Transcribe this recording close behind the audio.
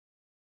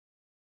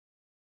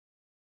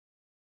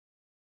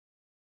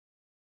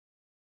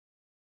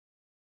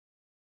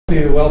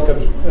We welcome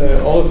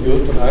all of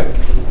you tonight.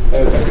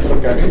 Thank you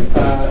for coming.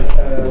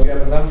 We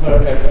have a number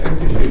of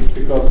empty seats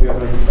because we have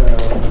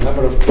a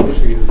number of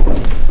Portuguese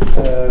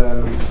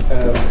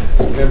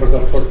members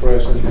of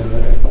corporations and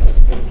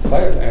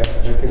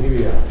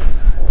academia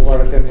who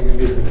are attending a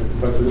meeting,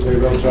 but they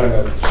will join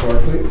us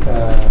shortly.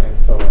 And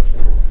so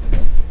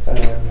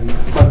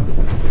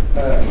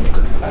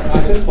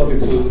I just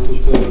wanted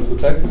to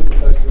thank you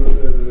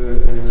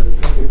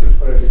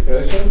for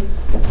education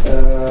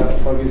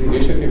for this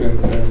initiative and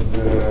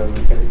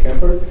Kathy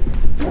Kemper.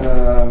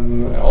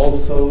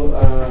 Also,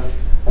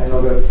 I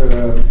know that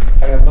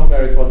I have no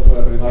merit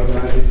whatsoever in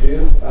organizing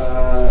this.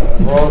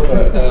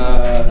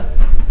 Rosa,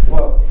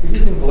 well,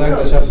 using the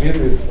language of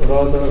business,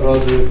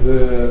 Rosa is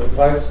the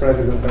vice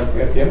president at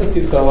the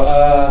embassy, so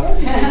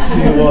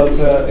she was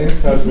in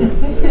charge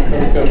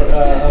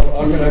of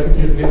organizing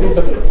this meeting.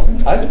 But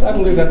I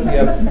believe that we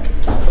have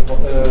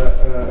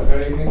a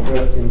very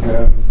interesting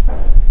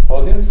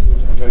audience,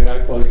 very high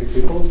quality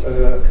people,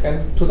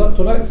 and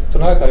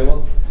tonight I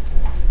want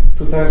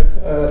to thank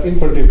in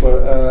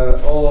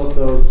particular all of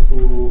those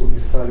who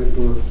decided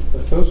to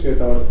associate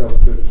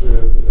ourselves with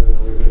the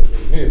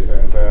minister,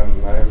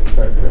 and I have to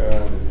thank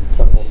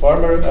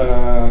Farmer,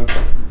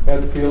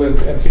 Theall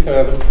and Peter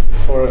Evans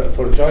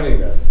for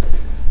joining us.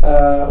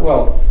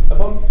 Well,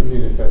 about the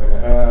minister,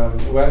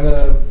 when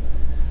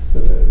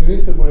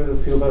Minister Moreira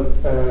Silva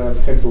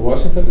came to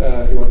Washington,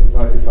 he was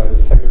invited by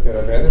the Secretary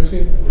of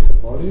Energy,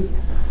 Mr. Morris.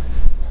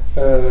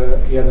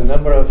 He had a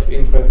number of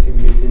interesting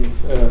meetings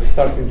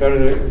starting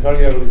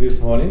very early this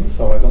morning,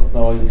 so I don't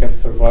know how you can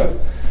survive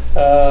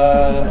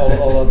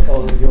all the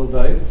whole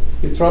day.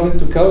 He's traveling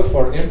to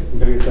California.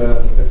 There is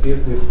a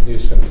business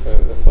mission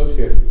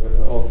associated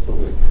also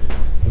with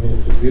the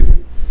minister's visit.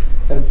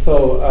 And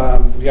so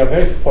we are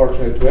very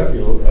fortunate to have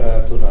you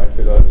tonight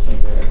with us, and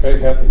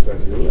very happy to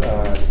have you.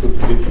 It's good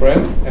to be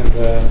friends, and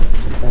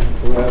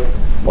to have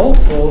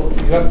also,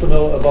 you have to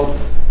know about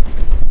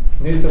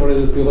Minister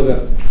Moreira Silva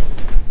that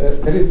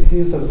he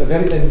is a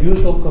very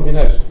unusual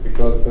combination,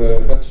 because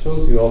that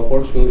shows you how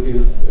Portugal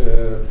is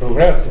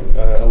progressing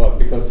a lot,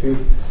 because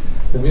he's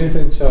the minister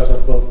in charge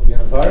of both the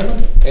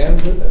environment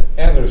and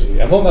energy,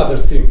 among other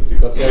things,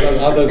 because he has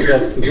other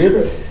jobs to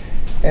do.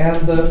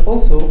 And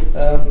also,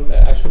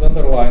 I should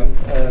underline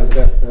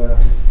that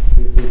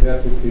he's the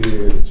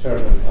deputy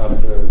chairman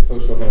of the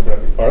Social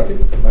Democratic Party,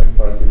 the main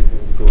party in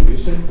the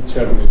coalition. The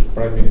chairman is the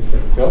Prime Minister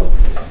himself.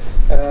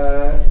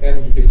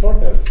 And before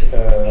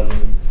that,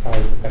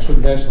 I should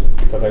mention,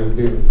 because I would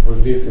be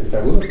remiss if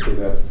I wouldn't do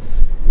that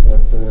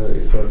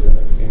he served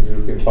in the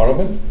European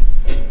Parliament,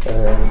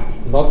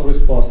 not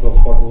responsible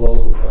for the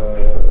low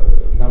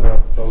number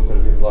of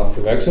voters in the last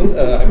election.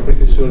 I'm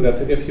pretty sure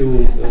that if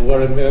you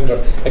were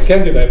a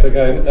candidate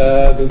again,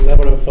 the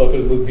number of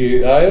voters would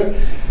be higher.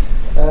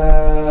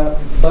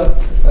 But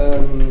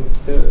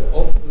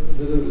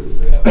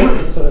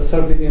also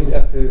served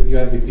at the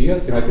UNDP, at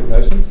the United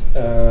Nations,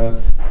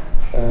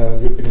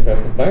 European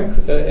Investment Bank,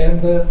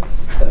 and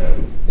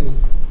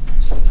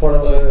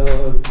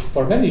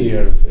for many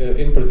years,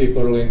 in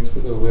particular linked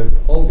with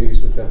all the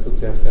issues that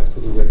have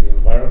to do with the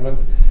environment,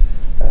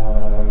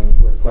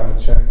 with climate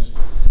change.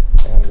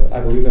 And I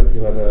believe that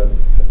you had a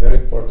very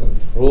important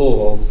role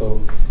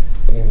also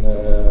in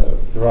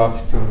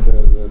drafting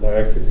the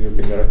directive, the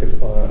European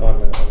directive on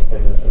the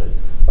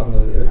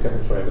cap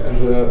and trade.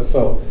 And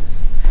so,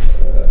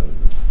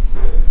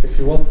 if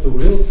you want to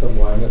grill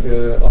someone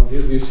on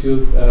these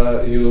issues,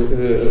 you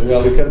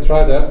can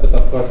try that, but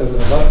of course, as an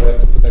ambassador, I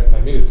have to protect my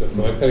minister.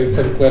 So if there is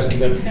some question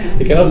that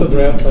he cannot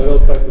address, I will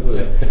try to do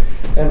that.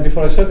 And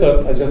before I shut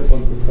up, I just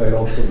want to say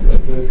also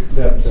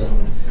that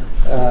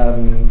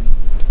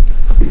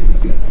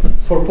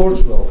for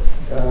Portugal,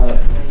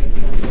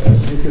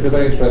 this is a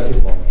very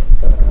interesting moment.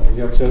 We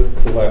have just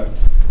left.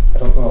 I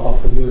don't know how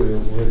familiar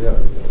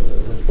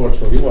with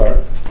Portugal you are,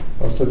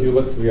 also you,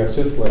 but we have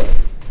just left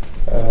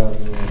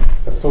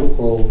a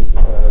so-called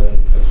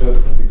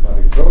adjustment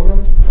economic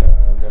program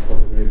that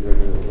was agreed with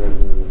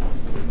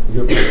the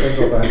European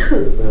Central Bank,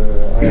 the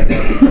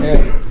IMF, and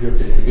the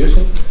European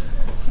Commission.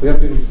 We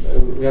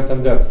have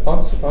done that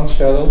on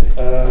schedule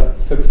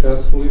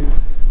successfully,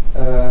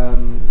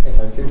 and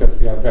I think that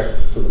we are back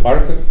to the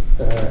market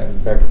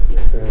and back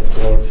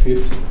to our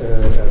feet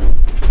as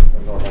a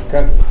normal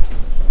country.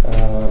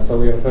 So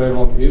we have a very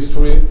long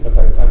history, but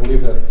I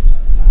believe that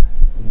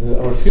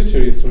our future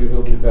history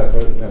will be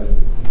better than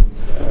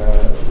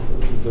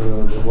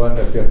the one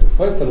that we have to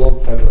face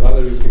alongside the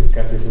other European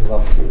countries in the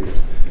last few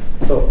years.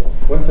 So,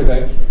 once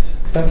again,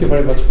 thank you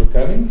very much for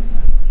coming.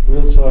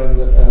 We'll join,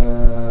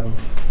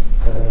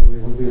 we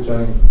will be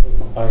joined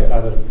by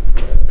other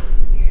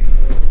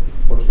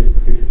Portuguese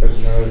participants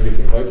in our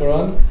meeting later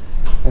on.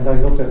 And I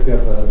hope that we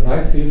have a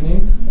nice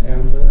evening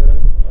and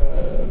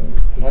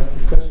a nice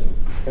discussion.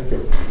 Thank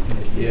you.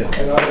 Yeah.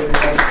 And I would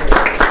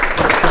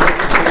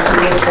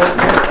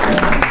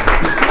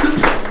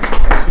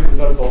she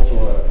deserves also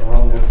a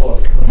round of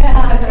applause.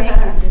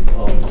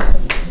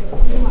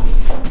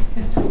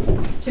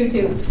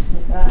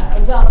 2-2.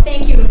 Well,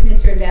 thank you,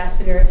 Mr.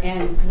 Ambassador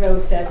and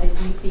Rosa, the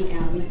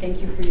DCM.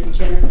 Thank you for your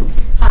generous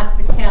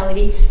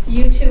hospitality.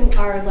 You two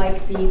are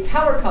like the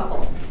power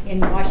couple in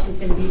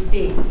Washington,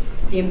 D.C.,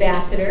 the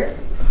ambassador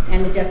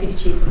and the deputy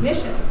chief of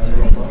mission.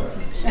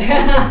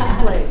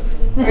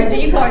 Or so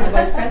you call her the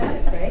vice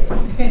president, right?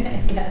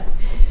 Yes.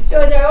 So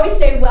as I always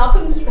say,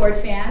 welcome sport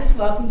fans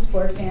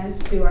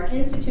to our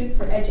Institute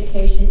for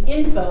Education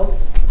Info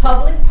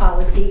Public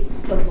Policy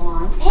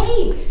Salon.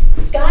 Hey,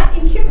 Scott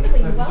and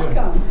Kimberly,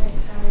 welcome.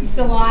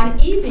 Salon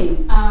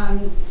evening.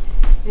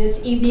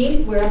 This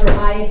evening, wherever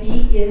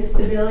IFE is,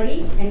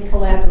 civility and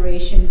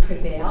collaboration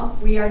prevail.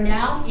 We are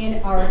now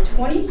in our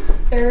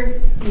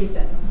 23rd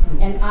season,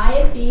 and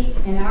IFE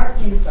and our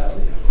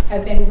infos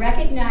have been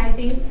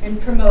recognizing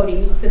and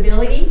promoting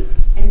civility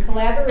and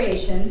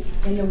collaboration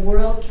in the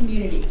world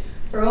community.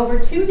 For over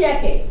 2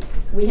 decades,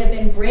 we have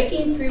been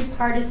breaking through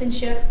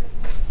partisanship,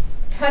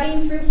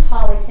 cutting through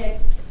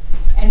politics,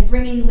 and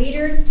bringing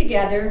leaders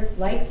together,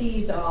 like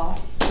these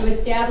all, to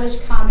establish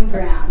common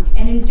ground.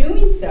 And in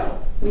doing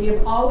so, we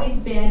have always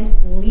been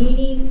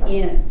leaning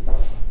in,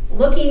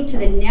 looking to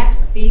the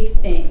next big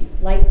thing,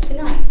 like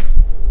tonight,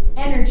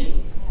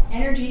 energy.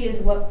 Energy is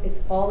what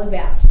it's all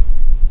about,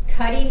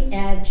 cutting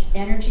edge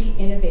energy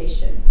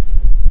innovation.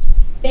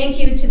 Thank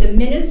you to the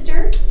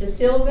Minister, to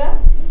Silva,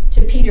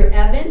 to Peter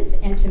Evans,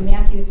 and to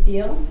Matthew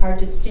Theall, our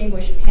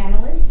distinguished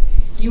panelists.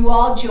 You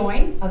all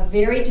join a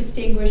very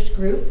distinguished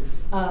group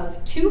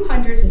of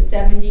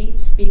 270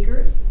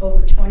 speakers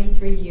over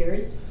 23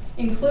 years,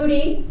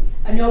 including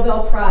a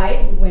Nobel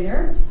Prize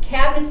winner,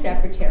 cabinet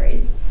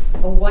secretaries,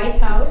 a White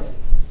House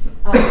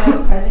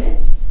vice president,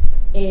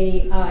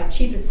 a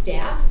chief of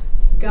staff,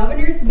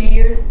 governors,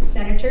 mayors,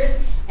 senators,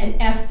 an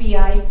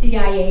FBI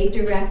CIA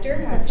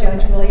director,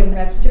 Judge William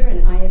Webster,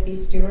 an IFE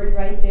steward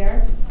right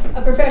there,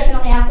 a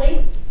professional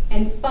athlete,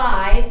 and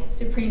 5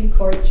 Supreme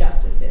Court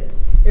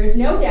justices. There's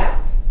no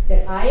doubt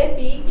that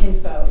IFE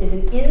Info is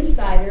an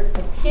insider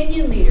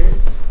opinion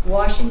leader's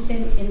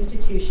Washington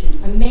institution,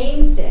 a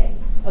mainstay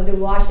of the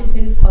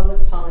Washington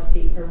public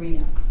policy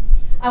arena.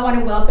 I want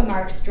to welcome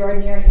our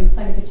extraordinary and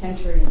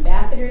plenipotentiary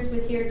ambassadors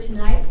with here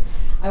tonight.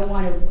 I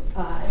want to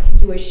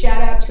do a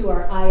shout out to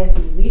our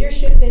IFE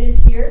leadership that is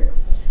here.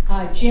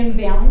 Jim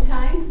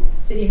Valentine,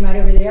 sitting right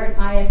over there, an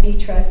IFE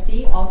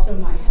trustee, also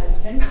my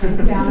husband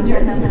and founder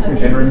of the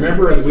And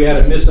remember, we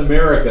had a Miss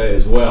America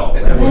as well.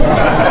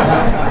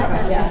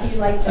 Yeah, he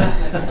liked that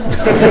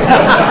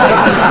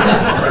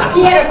one.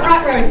 He had a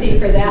front row seat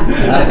for that.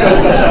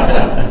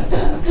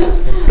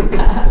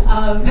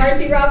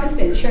 Marcy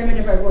Robinson, chairman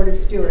of our board of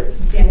stewards.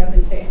 Stand up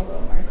and say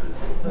hello, Marcy,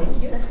 please.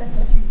 Thank you.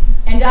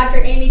 And Dr.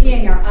 Amy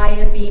Ging, our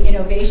IFE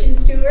innovation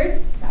steward.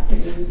 Dr.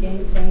 Amy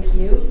Ging, thank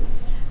you.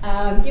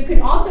 You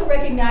can also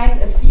recognize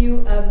a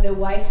few of the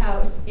White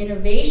House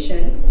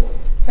Innovation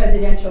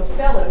Presidential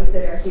Fellows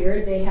that are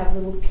here. They have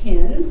little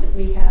pins.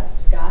 We have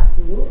Scott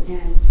Wu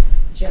and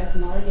Jeff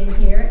Mulligan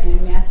here,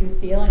 and Matthew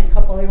Theall, and a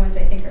couple other ones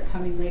I think are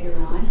coming later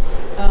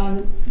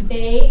on.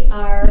 They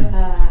are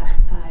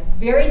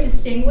very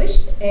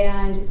distinguished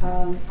and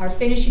are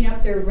finishing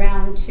up their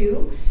round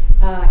 2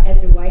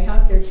 at the White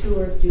House, their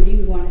tour of duty.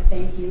 We want to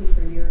thank you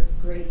for your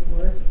great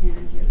work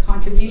and your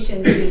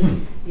contribution to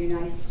the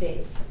United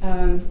States.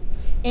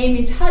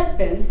 Amy's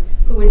husband,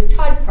 who is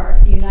Todd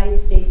Park, the United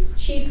States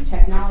Chief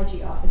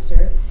Technology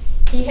Officer,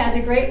 he has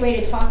a great way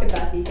to talk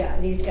about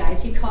these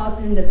guys. He calls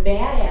them the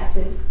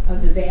badasses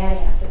of the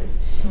badasses,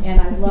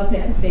 and I love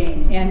that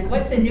saying. And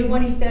what's the new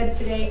one he said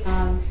today?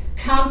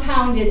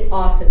 Compounded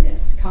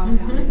awesomeness.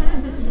 Compounded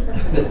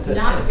awesomeness.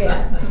 Not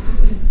bad.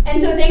 And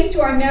so thanks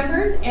to our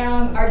members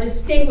and our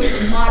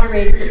distinguished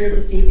moderator here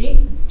this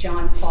evening,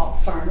 John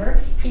Paul Farmer.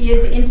 He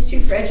is the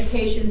Institute for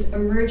Education's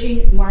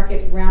Emerging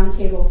Market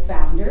Roundtable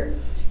founder.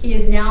 He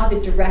is now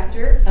the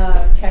Director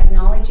of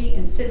Technology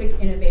and Civic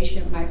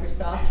Innovation at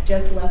Microsoft,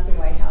 just left the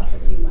White House a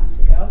few months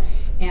ago,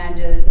 and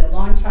is a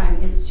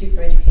longtime Institute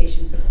for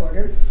Education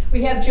supporter.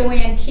 We have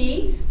Joanne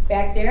Key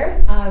back there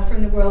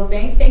from the World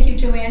Bank. Thank you,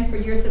 Joanne, for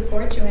your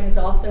support. Joanne is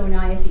also an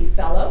IFE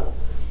Fellow.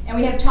 And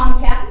we have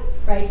Tom Patton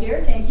right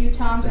here. Thank you,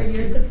 Tom, for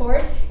your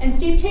support. And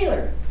Steve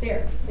Taylor,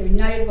 there, the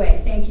United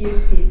Way. Thank you,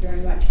 Steve,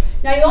 very much.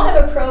 Now, you all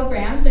have a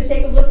program, so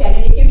take a look at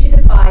it. It gives you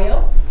the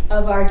bio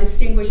of our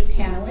distinguished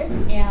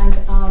panelists.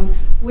 And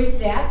with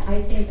that,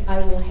 I think I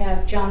will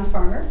have John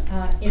Farmer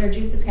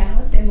introduce the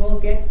panelists, and we'll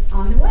get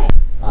on the way.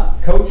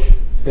 Coach,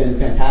 it's been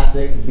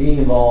fantastic being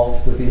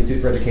involved with the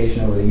Institute for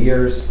Education over the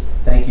years.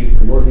 Thank you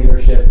for your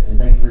leadership, and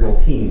thank you for your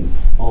team,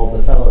 all of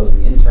the fellows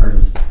and the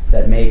interns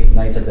that make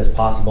nights like this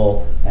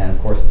possible, and of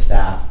course the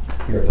staff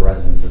here at the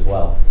residence as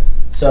well.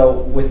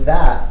 So with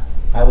that,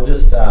 I will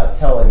just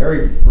tell a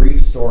very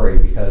brief story,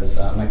 because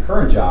my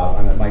current job,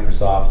 I'm at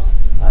Microsoft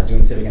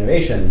doing civic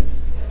innovation.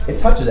 It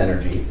touches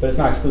energy, but it's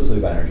not exclusively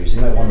about energy. So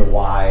you might wonder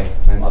why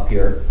I'm up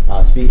here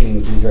speaking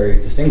with these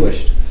very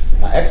distinguished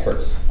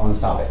experts on this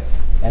topic.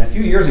 And a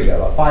few years ago,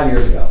 about 5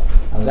 years ago,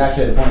 I was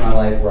actually at a point in my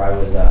life where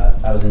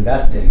I was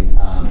investing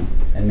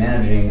and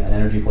managing an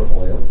energy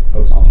portfolio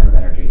focused on alternative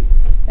energy.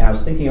 And I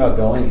was thinking about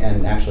going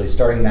and actually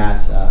starting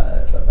that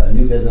a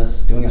new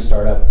business, doing a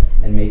startup,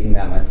 and making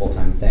that my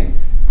full-time thing.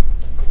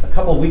 A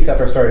couple of weeks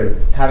after I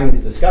started having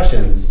these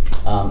discussions,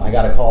 I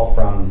got a call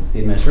from the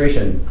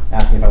administration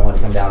asking if I wanted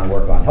to come down and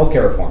work on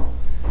healthcare reform.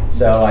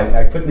 So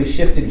I quickly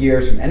shifted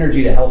gears from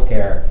energy to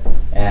healthcare,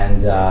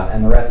 and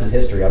the rest is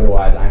history.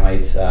 Otherwise, I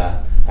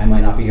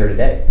might not be here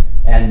today.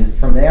 And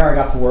from there, I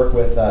got to work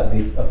with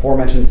the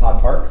aforementioned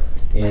Todd Park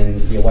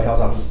in the White House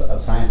Office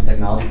of Science and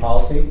Technology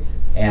Policy,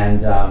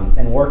 and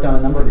worked on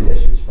a number of these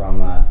issues,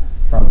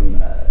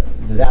 from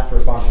disaster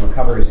response and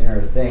recovery to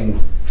other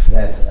things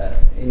that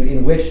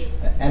in which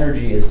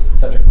energy is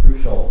such a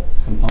crucial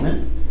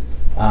component.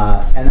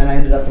 And then I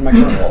ended up in my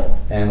current role.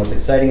 And what's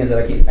exciting is that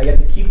I get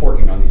to keep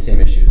working on these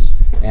same issues,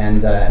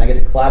 and I get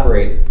to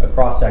collaborate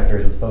across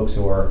sectors with folks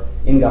who are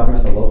in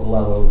government, the local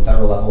level, the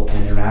federal level,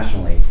 and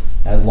internationally,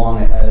 as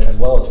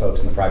well as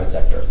folks in the private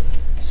sector.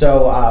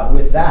 So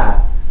with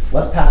that,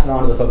 let's pass it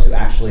on to the folks who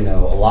actually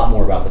know a lot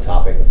more about the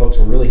topic, the folks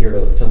who are really here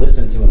to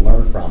listen to and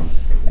learn from.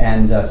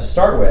 And to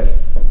start with,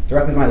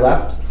 directly to my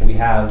left, we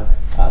have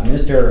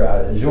Minister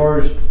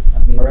Jorge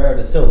Moreira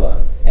de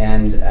Silva.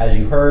 And as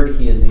you heard,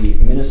 he is the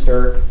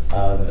Minister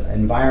of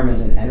Environment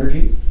and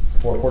Energy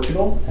for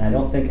Portugal, and I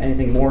don't think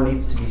anything more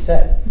needs to be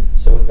said.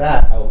 So with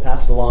that, I will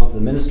pass it along to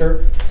the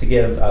Minister to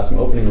give some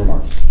opening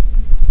remarks.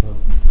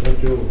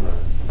 Thank you.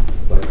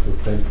 I'd like to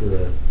thank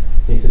the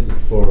Institute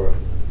for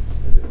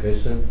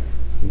Education,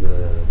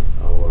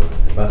 our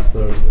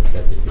ambassador, the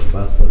deputy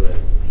ambassador,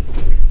 and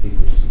the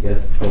distinguished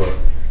guest for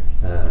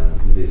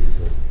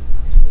this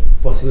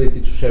possibility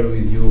to share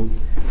with you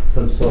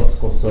some thoughts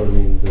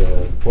concerning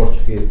the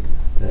Portuguese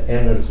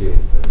energy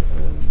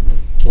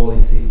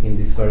policy in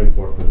this very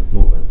important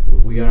moment.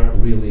 We are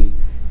really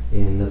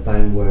in a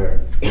time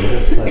where on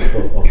both sides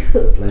of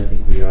the Atlantic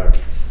we are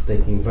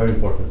taking very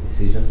important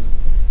decisions.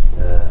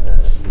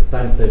 The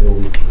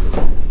timetable is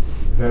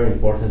very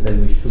important,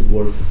 and we should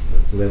work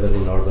together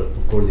in order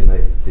to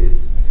coordinate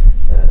these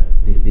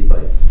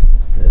debates.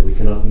 We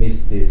cannot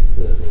miss this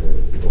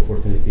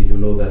opportunity. You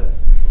know that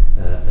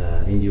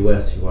in the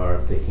US you are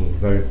taking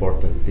very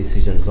important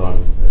decisions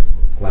on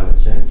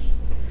climate change,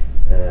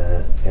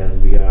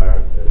 and we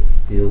are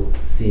still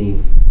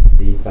seeing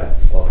the impact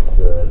of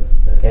the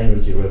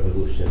energy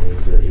revolution in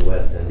the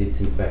US and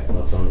its impact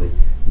not only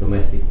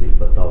domestically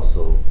but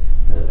also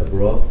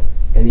abroad.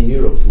 And in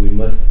Europe we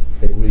must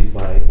agree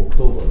by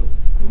October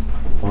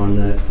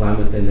on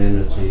climate and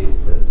energy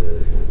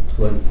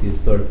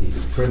 2030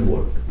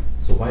 framework.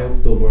 So by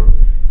October,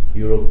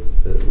 Europe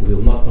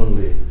will not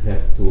only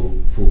have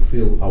to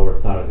fulfill our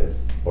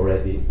targets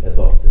already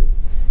adopted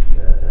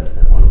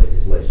on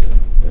legislation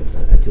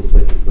until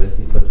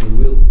 2020, but we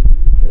will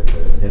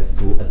have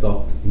to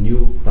adopt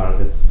new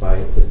targets by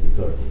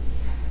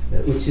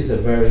 2030, which is a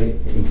very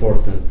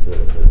important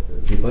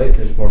debate,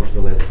 and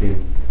Portugal has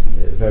been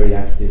very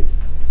active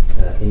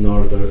in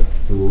order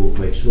to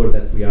make sure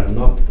that we are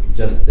not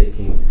just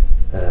taking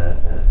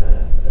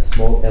a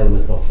small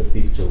element of the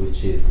picture,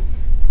 which is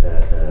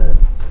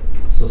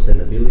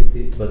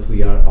sustainability, but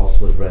we are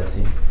also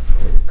addressing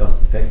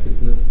cost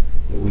effectiveness.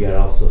 We are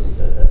also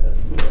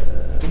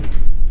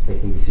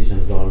taking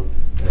decisions on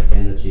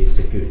energy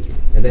security.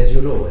 And as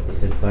you know, at the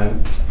same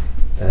time,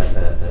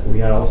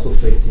 we are also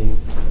facing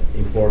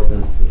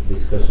important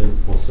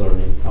discussions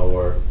concerning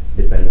our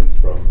dependence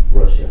from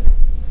Russia.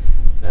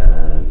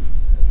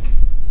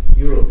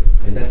 Europe,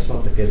 and that's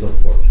not the case of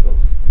Portugal.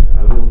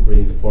 I will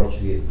bring the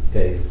Portuguese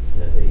case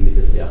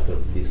immediately after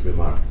this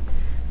remark.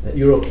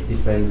 Europe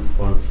depends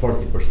on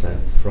 40%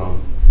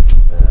 from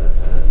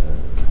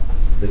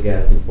the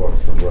gas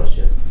imports from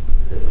Russia,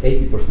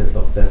 80%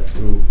 of that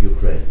through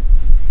Ukraine.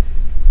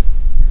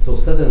 So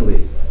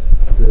suddenly,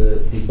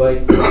 the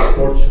debate that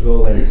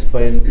Portugal and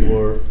Spain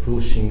were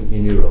pushing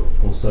in Europe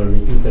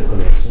concerning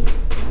interconnections,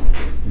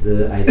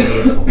 the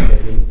idea of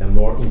having a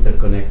more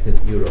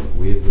interconnected Europe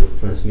with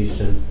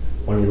transmission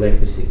on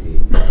electricity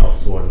but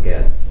also on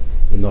gas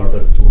in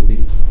order to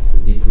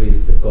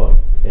decrease the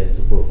costs and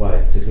to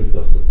provide security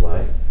of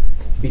supply,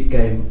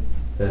 became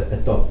a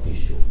top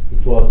issue.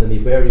 It was an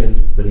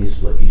Iberian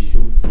Peninsula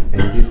issue,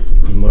 and it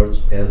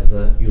emerged as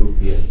a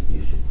European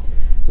issue.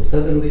 So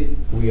suddenly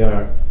we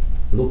are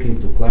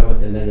looking to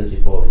climate and energy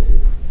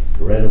policies,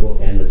 renewable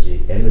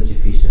energy, energy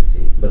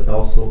efficiency, but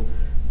also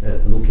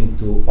looking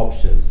to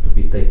options to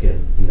be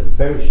taken in a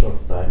very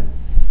short time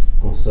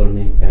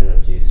concerning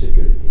energy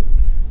security.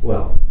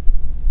 Well,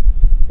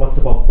 what's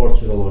about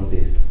Portugal on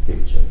this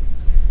picture?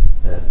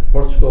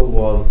 Portugal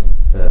was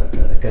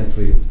a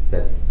country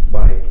that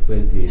by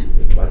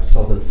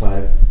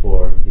 2005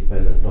 were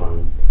dependent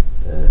on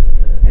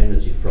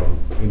energy from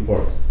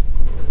imports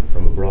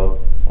from abroad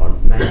on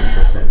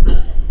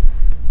 90%.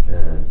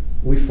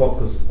 We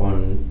focus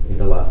on, in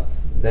the last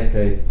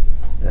decade,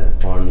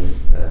 on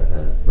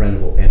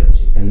renewable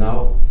energy, and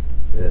now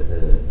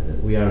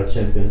we are a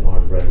champion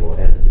on renewable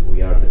energy.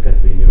 We are the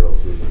country in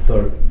Europe with the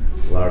third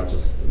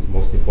largest,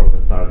 most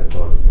important target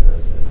on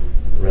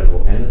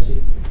renewable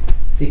energy.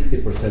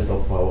 60%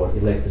 of our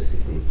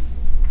electricity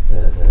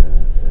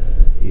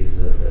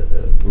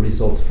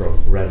results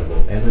from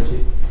renewable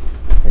energy.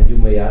 And you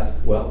may ask,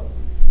 well,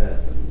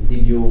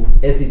 did you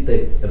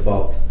hesitate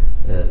about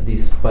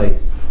this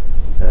space,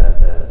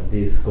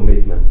 this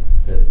commitment,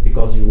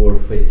 because you were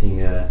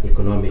facing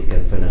economic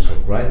and financial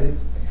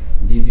crisis?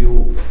 Did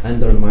you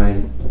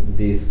undermine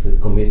this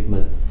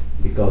commitment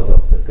because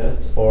of the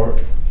cuts, or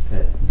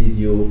did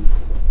you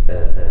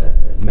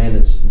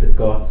manage the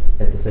costs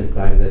at the same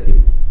time that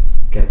you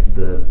kept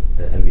the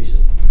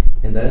ambitions?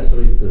 And the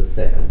answer is the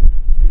second.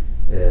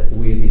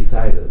 We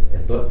decided,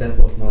 and that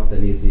was not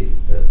an easy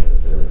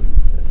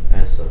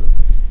answer,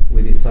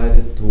 we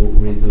decided to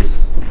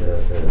reduce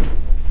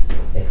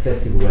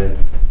excessive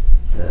rents,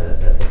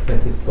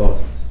 excessive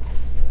costs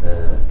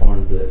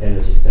on the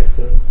energy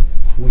sector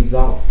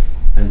without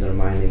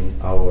undermining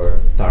our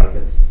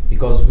targets,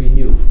 because we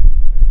knew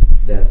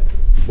that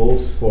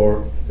both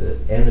for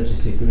energy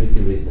security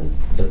reasons,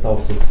 but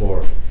also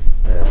for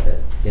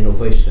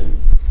innovation,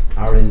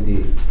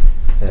 R&D,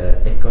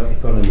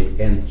 economic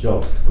and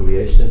jobs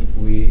creation,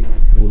 we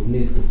would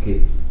need to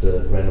keep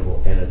the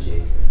renewable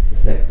energy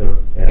sector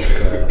as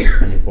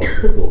an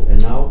important goal.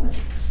 And now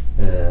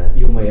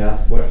you may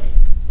ask, well,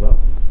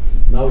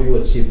 now you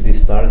achieve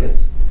these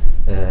targets,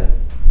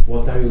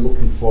 what are you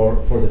looking for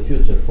the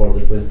future, for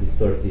the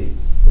 2030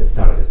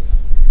 targets?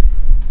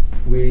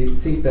 We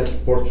think that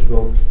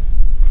Portugal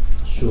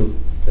should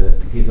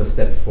give a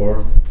step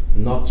forward,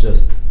 not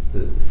just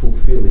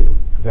fulfilling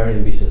very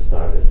ambitious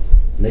targets,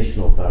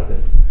 national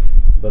targets,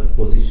 but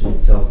position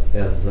itself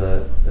as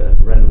a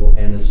renewable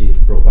energy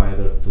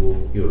provider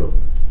to Europe.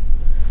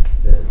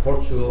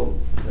 Portugal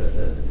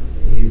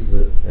is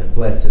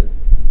blessed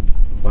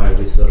by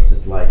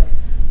resources like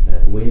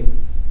wind,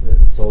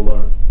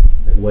 solar,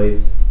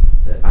 waves,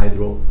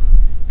 hydro,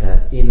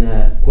 in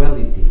a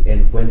quality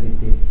and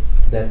quantity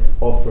that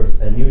offers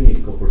a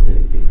unique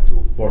opportunity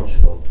to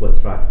Portugal to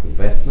attract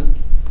investment,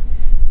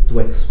 to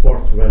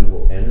export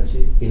renewable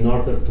energy, in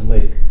order to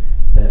make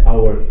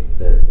our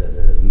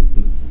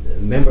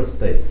member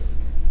states,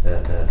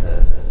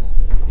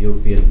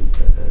 European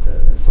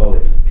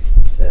colleagues,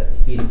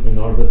 in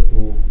order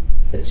to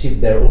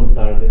achieve their own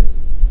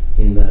targets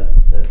in a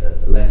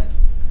less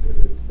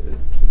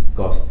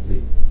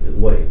costly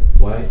way.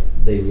 Why?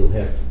 They will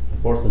have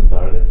important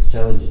targets,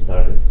 challenging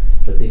targets,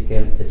 but they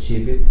can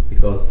achieve it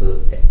because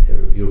the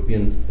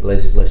European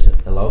legislation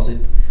allows it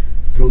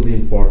through the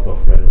import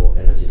of renewable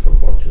energy from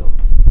Portugal.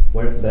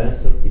 Where's the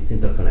answer? It's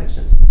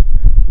interconnections.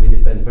 We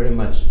depend very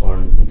much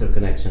on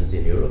interconnections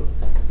in Europe.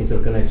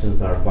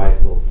 Interconnections are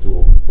vital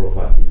to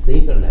provide, it's the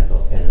internet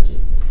of energy,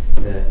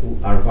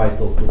 are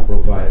vital to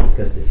provide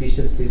cost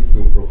efficiency,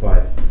 to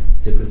provide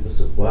security of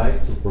supply,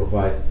 to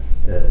provide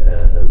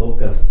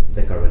low-cost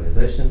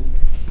decarbonization.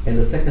 And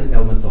the second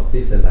element of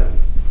this, and I'm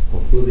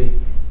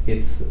concluding,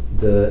 it's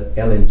the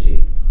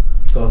LNG,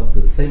 because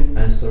the same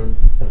answer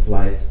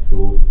applies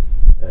to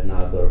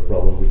another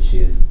problem, which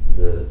is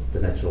the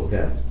natural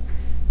gas.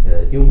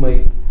 You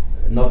may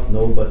not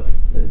know, but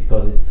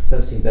because it's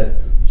something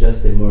that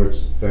just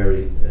emerged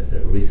very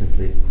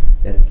recently,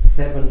 that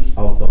 7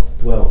 out of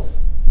 12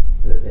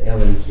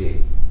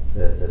 LNG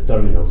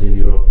terminals in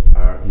Europe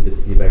are in the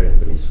Iberian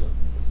Peninsula.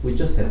 We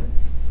just have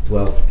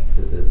 12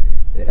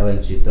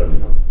 LNG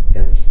terminals,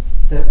 and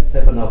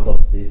 7 out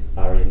of these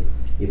are in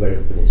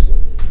Iberian Peninsula.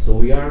 So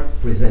we are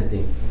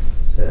presenting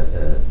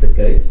the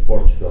case,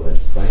 Portugal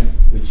and Spain,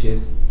 which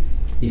is,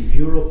 if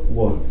Europe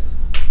wants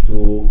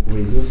to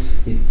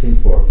reduce its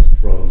imports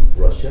from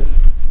Russia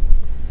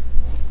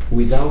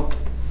without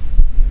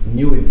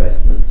new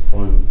investments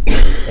on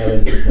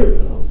LNG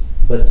terminals,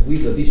 but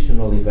with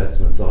additional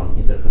investment on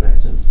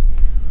interconnections,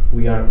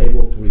 we are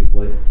able to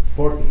replace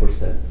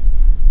 40%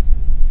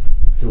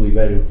 through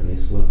Iberian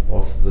Peninsula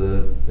of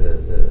the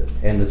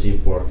energy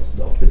imports,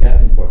 of the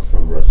gas imports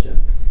from Russia.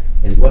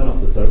 And one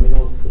of the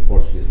terminals, the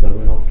Portuguese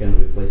terminal, can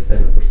replace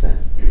 7%.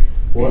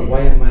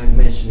 Why am I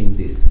mentioning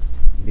this?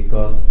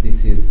 Because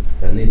this is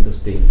an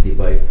interesting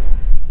debate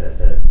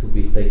to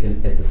be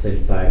taken at the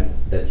same time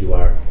that you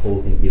are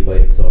holding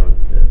debates on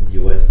the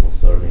US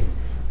concerning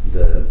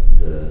the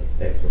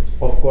exports.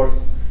 Of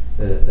course,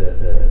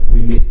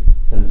 we miss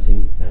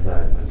something, and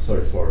I'm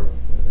sorry for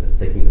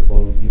taking the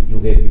phone. You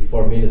gave me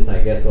 4 minutes,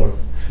 I guess, or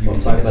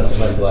 5,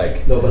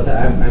 but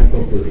I'm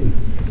concluding.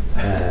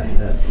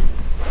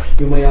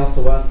 You may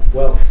also ask,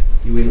 well,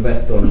 you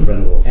invest on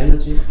renewable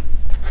energy.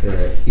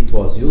 It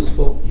was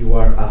useful. You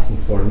are asking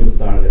for new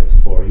targets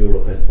for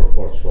Europe and for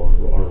Portugal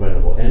on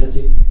renewable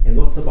energy. And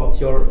what about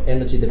your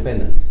energy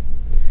dependence?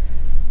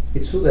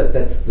 It's true that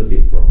that's the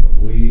big problem.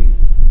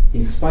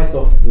 In spite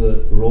of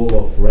the role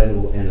of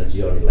renewable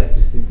energy on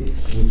electricity,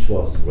 which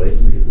was great,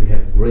 we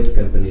have great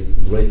companies,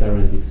 great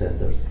R&D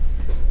centers,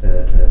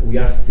 we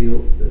are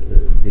still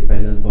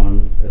dependent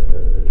on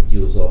the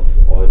use of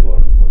oil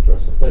on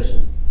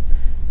transportation.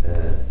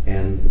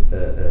 And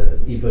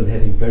even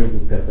having very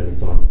good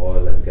companies on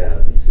oil and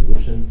gas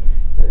distribution,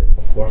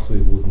 of course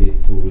we would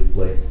need to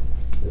replace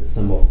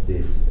some of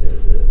these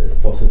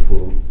fossil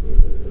fuel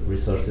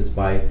resources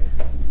by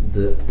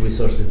the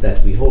resources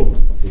that we hold,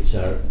 which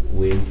are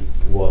wind,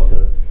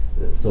 water,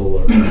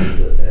 solar,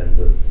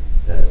 and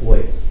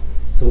waves.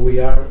 So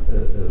we are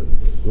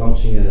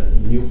launching a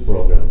new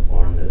program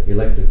on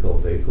electrical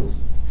vehicles.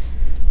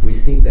 We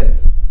think that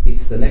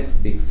it's the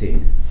next big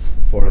thing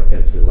for a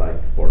country like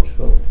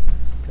Portugal.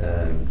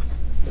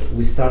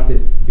 We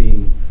started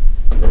being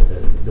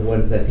the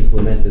ones that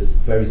implemented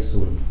very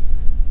soon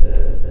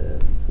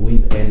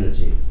wind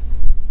energy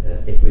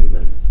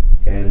equipments,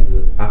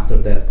 and after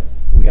that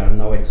we are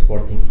now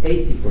exporting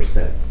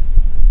 80%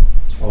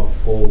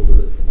 of all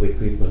the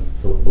equipment,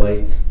 so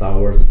blades,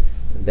 towers,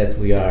 that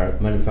we are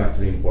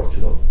manufacturing in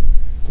Portugal.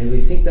 And we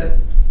think that,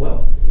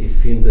 well,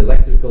 if in the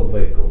electrical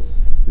vehicles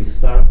we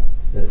start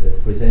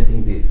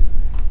presenting this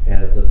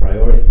as a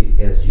priority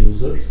as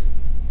users,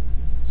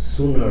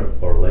 sooner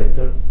or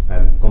later,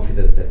 I'm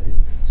confident that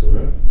it's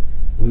sooner,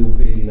 we will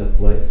be in a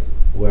place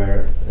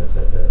where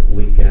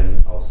we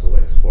can also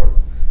export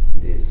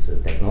this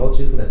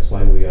technology. That's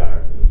why we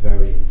are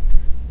very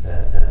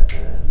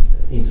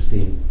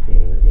interested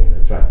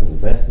in attracting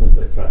investment,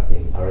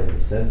 attracting R&D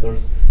centers,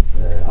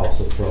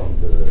 also from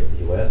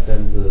the US,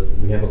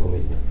 and we have a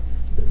commitment.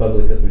 The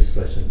public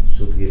administration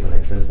should give an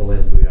example,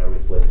 and we are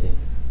replacing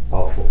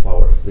half of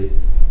our fleet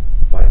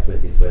by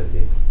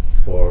 2020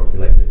 for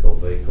electrical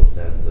vehicles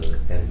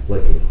and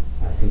plug-in.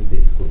 I think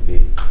this could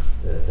be,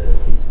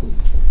 this could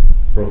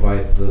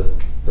provide the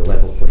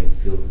level playing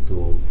field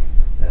to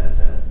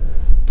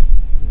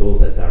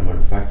those that are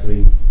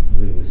manufacturing,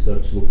 doing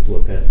research, look to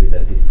a country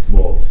that is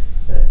small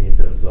in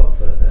terms of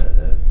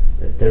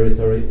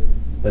territory,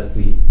 but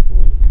we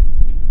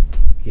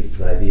keep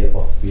the idea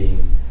of being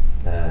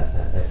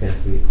a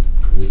country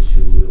which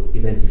you will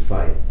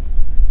identify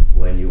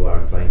when you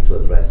are trying to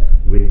address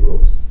green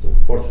growth. So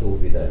Portugal will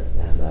be there,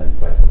 and I'm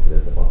quite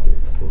confident about this.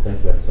 So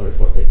thank you. I'm sorry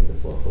for taking the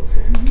floor.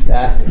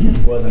 That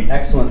was an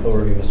excellent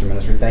overview, Mr.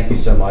 Minister. Thank you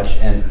so much.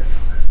 And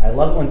I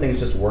love when things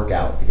just work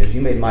out, because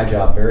you made my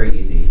job very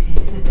easy,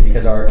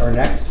 because our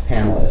next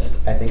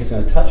panelist, I think, is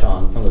going to touch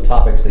on some of the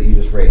topics that you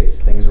just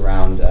raised, things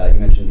around, you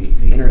mentioned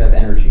the Internet of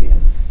Energy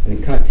and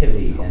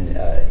connectivity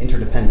and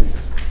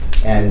interdependence.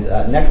 And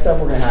next up,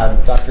 we're going to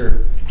have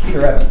Dr.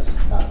 Peter Evans.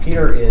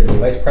 Peter is a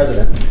vice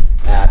president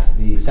at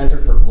the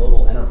Center for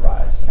Global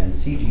Enterprise, and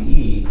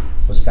CGE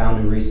was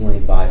founded recently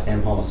by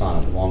Sam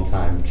Palmisano, the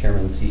longtime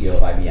chairman and CEO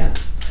of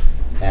IBM.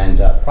 And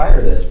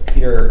prior to this,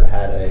 Peter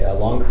had a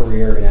long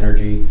career in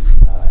energy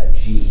at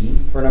GE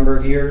for a number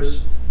of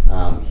years.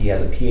 He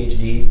has a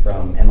PhD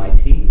from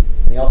MIT,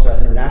 and he also has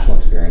international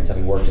experience,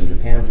 having worked in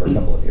Japan for a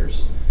couple of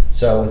years.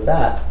 So with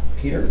that,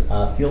 Peter,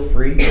 feel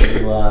free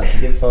to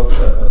give folks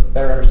a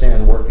better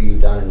understanding of the work that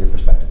you've done and your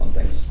perspective on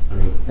things.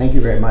 Thank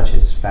you very much.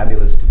 It's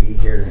fabulous to be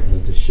here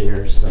and to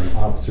share some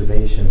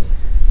observations.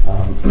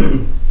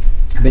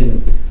 I've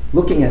been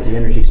looking at the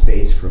energy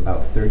space for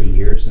about 30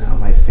 years now.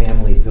 My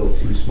family built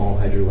 2 small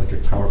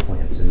hydroelectric power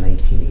plants in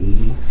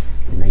 1980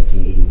 and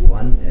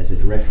 1981 as a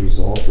direct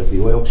result of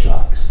the oil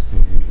shocks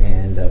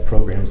and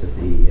programs that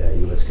the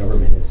U.S.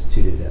 government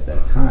instituted at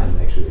that time,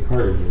 actually the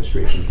Carter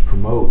administration, to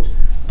promote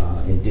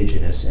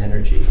indigenous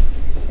energy.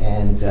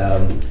 And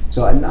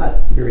so I'm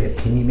not very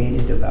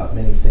opinionated about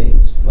many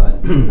things, but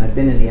I've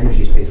been in the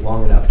energy space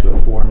long enough to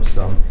have formed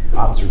some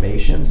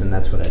observations, and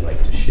that's what I'd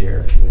like to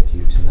share with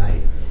you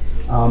tonight.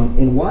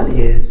 And one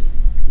is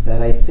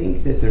that I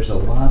think that there's a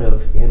lot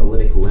of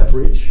analytic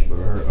leverage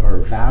or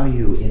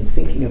value in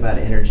thinking about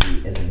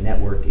energy as a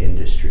network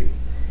industry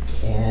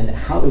and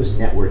how those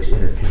networks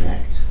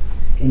interconnect.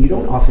 And you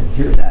don't often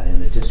hear that in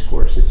the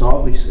discourse. It's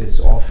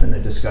often a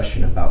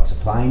discussion about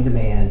supply and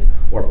demand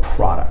or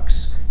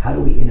products. How do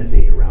we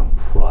innovate around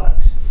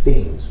products,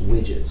 things,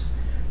 widgets?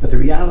 But the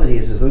reality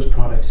is that those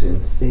products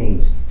and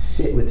things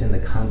sit within the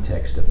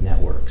context of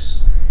networks.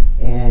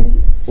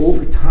 And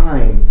over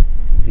time,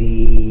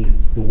 the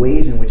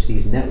ways in which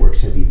these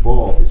networks have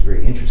evolved is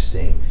very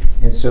interesting.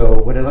 And so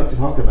what I'd like to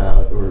talk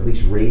about, or at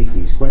least raise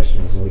these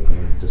questions, and we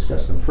can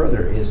discuss them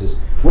further, is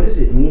what does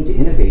it mean to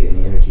innovate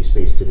in the energy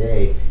space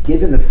today,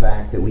 given the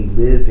fact that we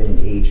live in an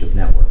age of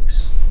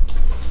networks?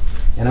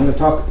 And I'm going to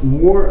talk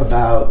more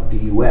about the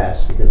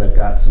US because I've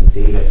got some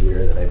data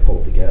here that I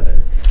pulled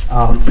together.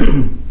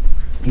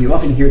 You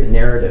often hear the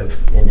narrative,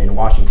 and in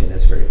Washington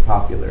it's very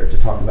popular, to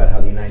talk about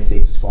how the United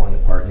States is falling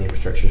apart and the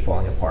infrastructure is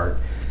falling apart,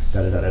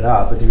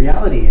 da-da-da-da-da. But the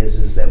reality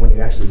is that when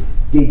you actually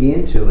dig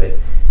into it,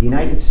 the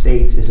United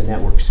States is a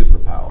network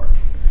superpower.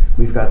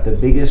 We've got the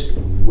biggest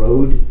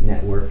road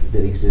network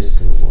that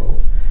exists in the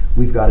world.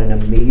 We've got an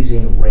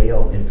amazing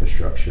rail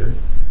infrastructure.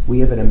 We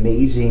have an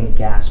amazing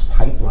gas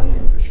pipeline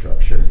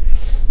infrastructure.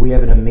 We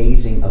have an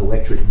amazing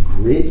electric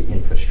grid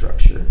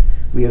infrastructure.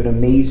 We have an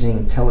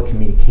amazing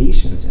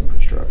telecommunications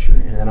infrastructure.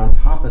 And then on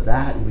top of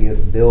that, we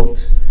have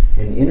built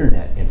an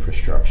internet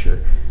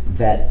infrastructure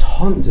that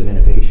tons of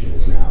innovation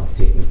is now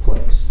taking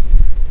place.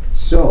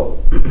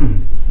 So,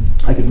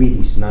 I could read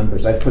these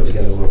numbers. I've put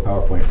together a little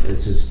PowerPoint.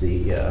 This is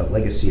the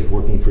legacy of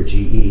working for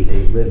GE.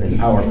 They live in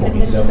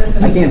PowerPoint, so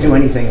I can't do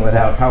anything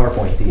without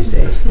PowerPoint these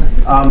days.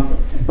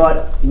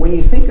 But when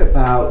you think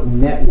about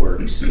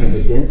networks and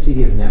the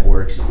density of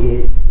networks,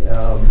 it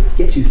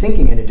gets you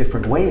thinking in a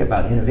different way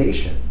about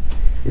innovation.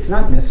 It's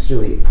not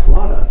necessarily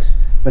products,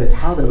 but it's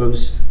how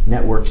those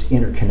networks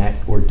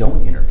interconnect or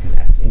don't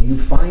interconnect. And you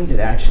find that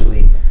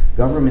actually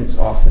governments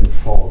often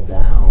fall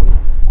down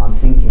on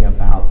thinking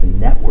about the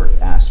network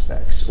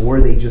aspects,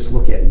 or they just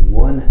look at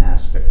one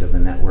aspect of the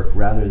network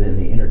rather than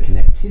the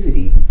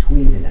interconnectivity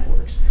between the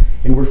networks.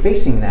 And we're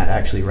facing that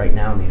actually right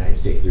now in the United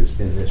States. There's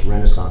been this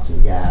renaissance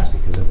in gas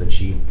because of the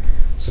cheap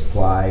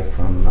supply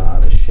from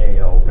the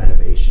shale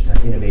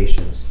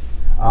innovations.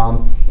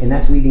 And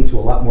that's leading to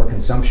a lot more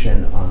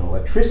consumption on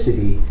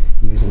electricity,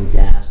 using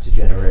gas to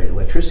generate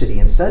electricity.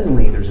 And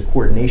suddenly there's a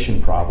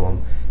coordination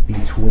problem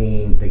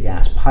between the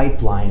gas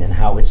pipeline and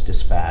how it's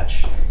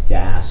dispatched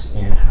gas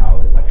and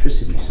how the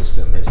electricity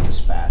system is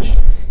dispatched.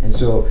 And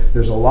so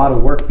there's a lot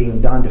of work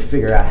being done to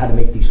figure out how to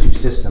make these two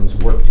systems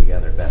work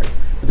together better.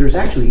 But there's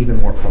actually even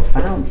more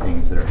profound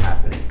things that are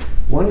happening.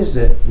 One is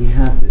that we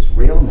have this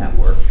rail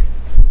network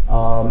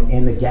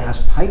and the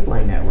gas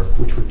pipeline network,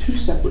 which were two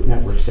separate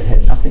networks that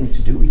had nothing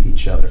to do with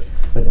each other.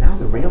 But now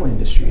the rail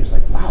industry is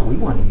like, wow, we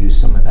want to use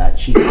some of that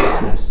cheap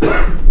gas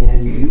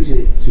and use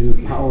it to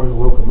power the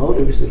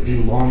locomotives that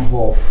do long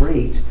haul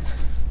freight.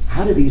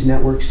 How do these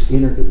networks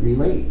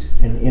interrelate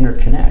and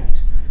interconnect?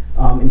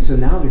 And so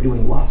now they're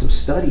doing lots of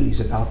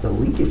studies about the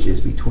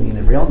linkages between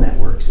the rail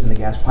networks and the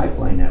gas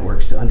pipeline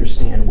networks to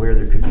understand where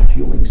there could be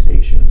fueling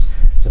stations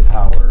to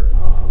power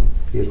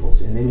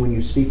vehicles. And then when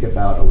you speak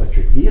about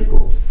electric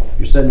vehicles,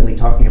 you're suddenly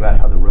talking about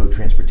how the road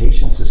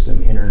transportation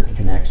system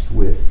interconnects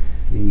with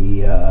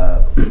the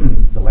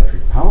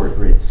electric power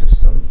grid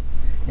system.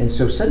 And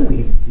so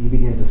suddenly you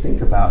begin to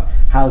think about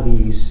how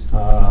these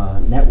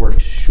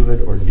networks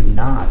should or do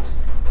not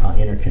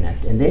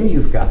interconnect. And then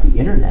you've got the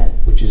internet,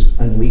 which is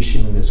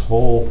unleashing this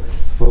whole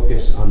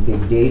focus on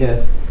big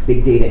data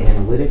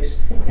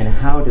analytics, and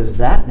how does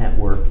that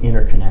network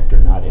interconnect or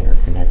not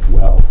interconnect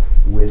well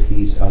with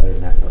these other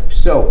networks.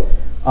 So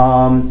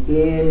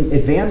in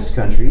advanced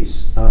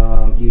countries,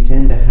 you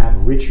tend to have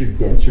richer,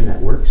 denser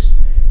networks.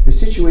 The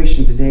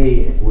situation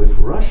today with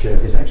Russia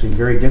is actually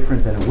very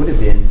different than it would have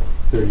been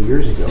 30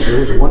 years ago. There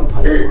was one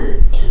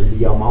pipeline, the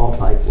Yamal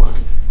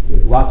pipeline.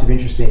 Lots of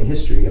interesting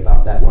history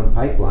about that one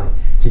pipeline.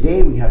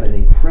 Today we have an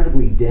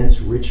incredibly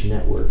dense, rich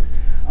network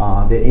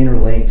that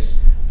interlinks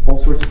all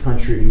sorts of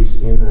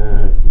countries in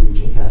the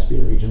region,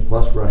 Caspian region,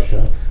 plus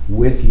Russia,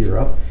 with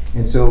Europe.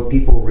 And so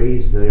people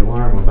raise the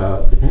alarm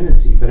about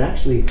dependency, but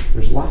actually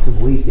there's lots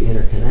of ways to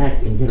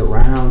interconnect and get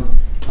around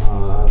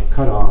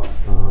cutoff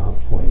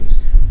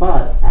points.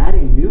 But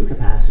adding new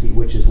capacity,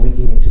 which is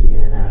linking into the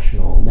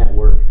international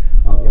network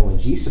of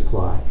LNG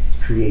supply,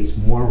 creates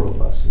more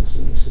robustness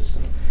in the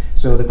system.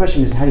 So the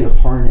question is, how do you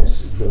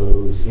harness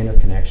those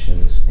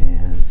interconnections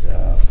and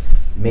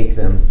make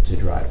them to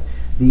drive?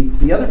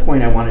 The other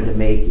point I wanted to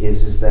make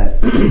is that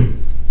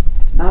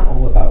it's not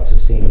all about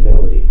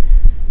sustainability.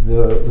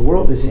 The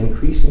world is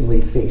increasingly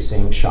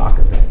facing shock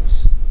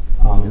events.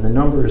 And the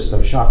numbers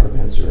of shock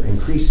events are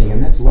increasing,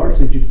 and that's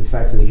largely due to the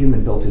fact that the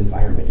human-built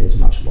environment is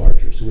much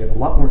larger. So we have a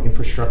lot more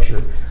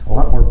infrastructure, a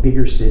lot more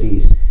bigger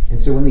cities,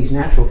 and so when these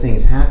natural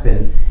things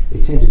happen,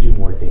 they tend to do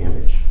more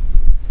damage,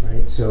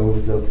 right? So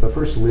the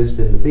first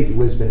Lisbon, the big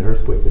Lisbon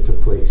earthquake that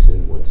took place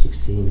in what,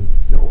 17?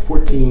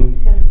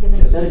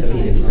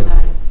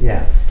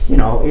 Yeah, you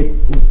know, it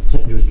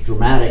was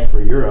dramatic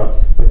for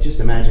Europe, but just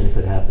imagine if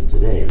it happened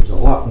today. There's a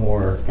lot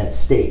more at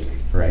stake,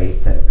 right,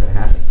 that could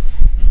happen.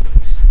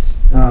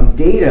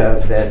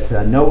 Data that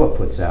NOAA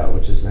puts out,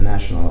 which is the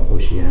National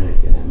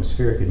Oceanic and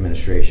Atmospheric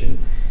Administration,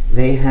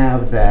 they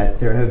have that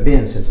there have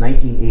been, since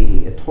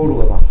 1980, a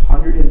total of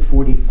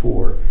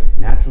 144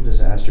 natural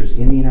disasters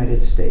in the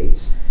United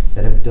States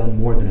that have done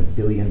more than $1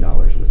 billion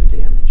worth of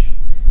damage.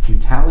 If you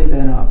tally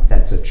that up,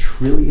 that's $1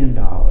 trillion.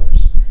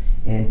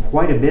 And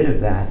quite a bit of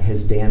that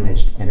has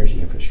damaged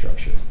energy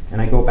infrastructure.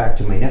 And I go back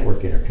to my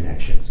network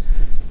interconnections.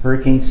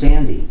 Hurricane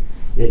Sandy,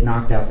 it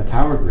knocked out the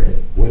power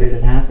grid. What did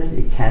it happen?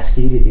 It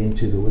cascaded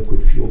into the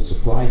liquid fuel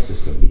supply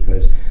system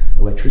because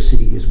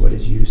electricity is what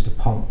is used to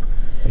pump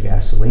the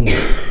gasoline.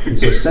 And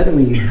so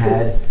suddenly you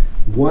had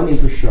one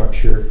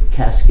infrastructure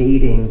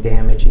cascading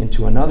damage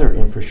into another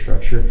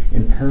infrastructure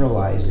and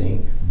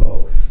paralyzing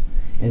both.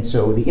 And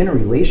so the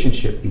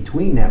interrelationship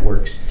between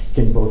networks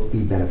can both be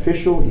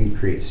beneficial, you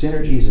create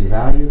synergies and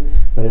value,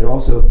 but it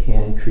also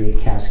can create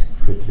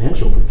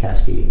potential for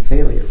cascading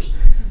failures.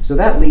 So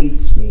that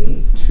leads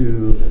me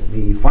to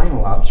the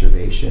final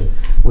observation,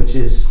 which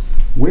is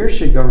where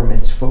should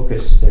governments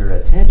focus their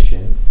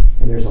attention?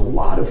 And there's a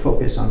lot of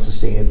focus on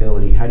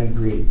sustainability. How do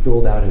you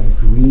build out a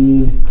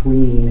green,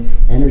 clean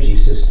energy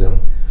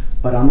system?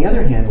 But on the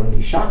other hand, when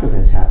these shock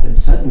events happen,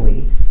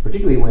 suddenly,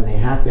 particularly when they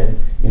happen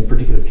in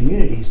particular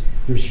communities,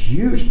 there's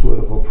huge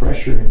political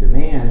pressure and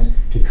demands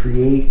to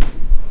create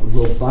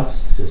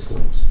robust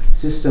systems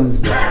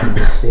that can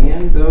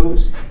withstand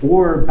those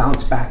or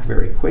bounce back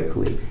very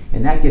quickly.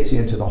 And that gets you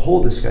into the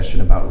whole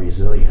discussion about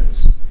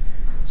resilience.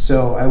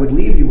 So I would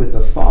leave you with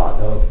the thought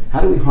of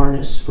how do we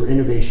harness for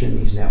innovation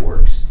these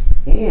networks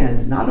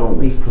and not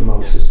only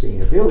promote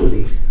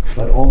sustainability,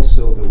 but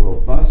also the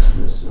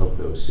robustness of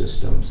those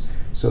systems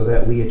so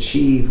that we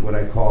achieve what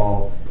I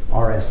call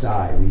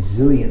RSI,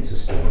 resilient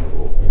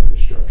sustainable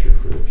infrastructure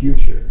for the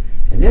future.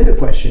 And then the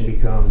question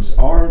becomes,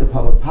 are the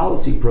public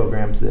policy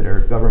programs that our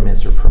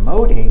governments are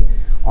promoting,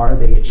 are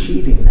they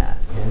achieving that?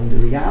 And the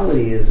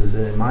reality is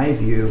that in my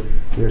view,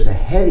 there's a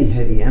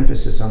heavy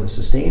emphasis on the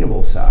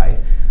sustainable side,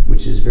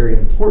 which is very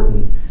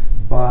important,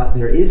 but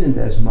there isn't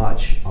as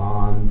much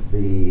on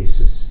the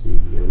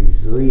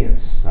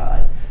resilience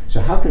side.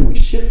 So how can we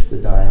shift the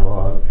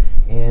dialogue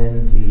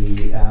and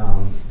the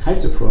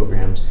types of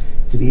programs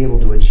to be able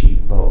to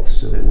achieve both,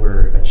 so that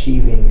we're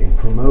achieving and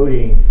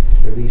promoting,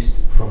 at least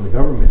from the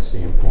government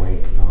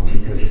standpoint,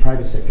 because the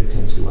private sector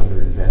tends to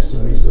underinvest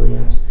in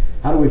resilience.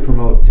 How do we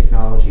promote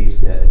technologies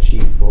that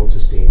achieve both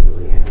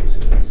sustainability and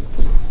resilience?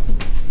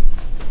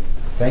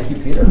 Thank you,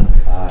 Peter.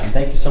 And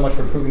thank you so much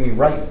for proving me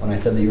right when I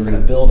said that you were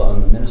going to build on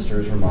the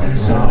minister's remarks.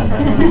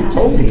 You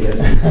told me that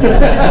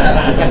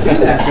you do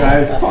that, so I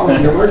was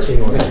following your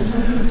marching orders.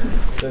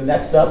 So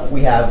next up,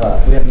 we have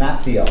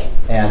Matt Theall.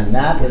 And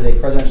Matt is a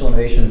Presidential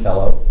Innovation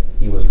Fellow.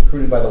 He was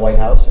recruited by the White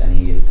House, and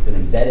he has been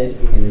embedded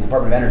in the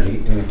Department of Energy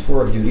doing a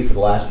tour of duty for the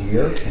last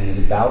year, and he's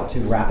about to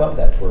wrap up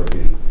that tour of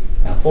duty.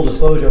 Now, full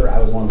disclosure, I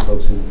was one of the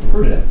folks who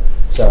recruited him.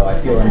 So I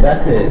feel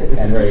invested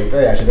and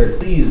actually very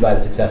pleased by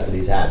the success that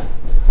he's had.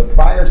 But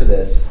prior to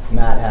this,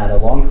 Matt had a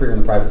long career in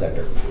the private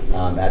sector.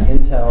 At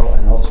Intel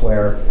and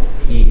elsewhere,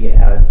 he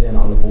has been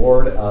on the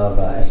board of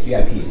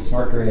SGIP, the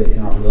Smart Grid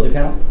Interoperability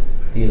Panel.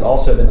 He has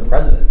also been the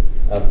president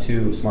of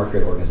 2 smart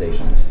grid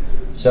organizations.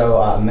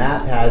 So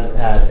Matt has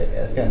had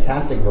a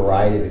fantastic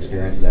variety of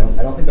experiences.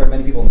 I don't think there are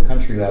many people in the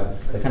country who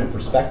have the kind of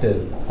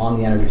perspective on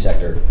the energy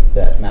sector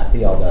that Matt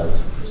Theall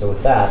does. So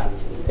with that,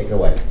 take it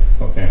away.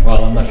 Okay,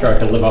 well, I'm not sure I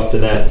can live up to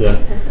that.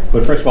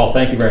 But first of all,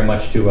 thank you very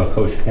much to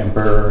Coach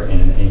Kemper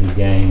and Amy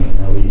Gang and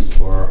Elise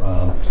for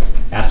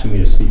asking me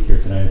to speak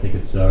here tonight. I think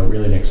it's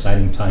really an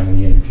exciting time in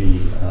the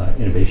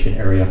energy innovation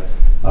area.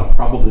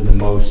 Probably the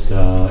most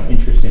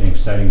interesting and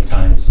exciting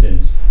time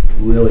since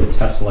really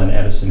Tesla and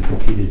Edison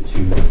competed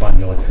to define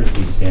the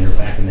electricity standard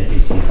back in the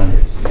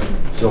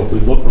 1800s. So if we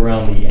look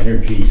around the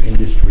energy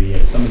industry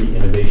at some of the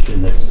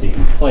innovation that's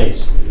taking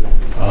place,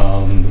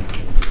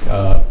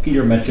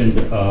 Peter mentioned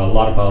a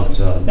lot about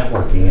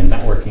networking and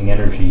networking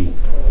energy.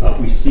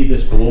 We see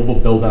this global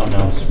build out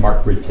now of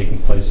smart grid taking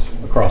place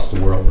across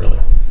the world, really.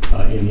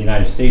 In the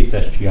United States,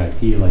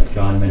 SGIP, like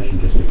John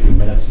mentioned just a few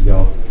minutes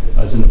ago,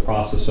 is in the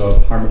process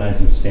of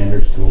harmonizing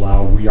standards to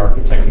allow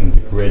re-architecting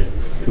the grid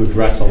to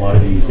address a lot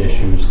of these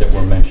issues that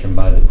were mentioned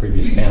by the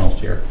previous panels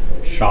here.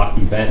 Shock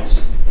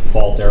events,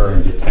 fault error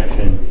and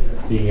detection,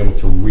 being able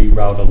to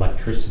reroute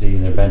electricity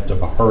in the event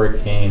of a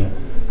hurricane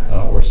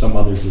or some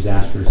other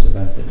disastrous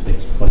event that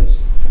takes place.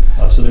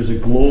 So there's a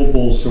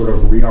global sort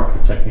of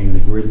re-architecting the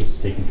grid that's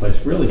taking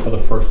place really for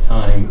the first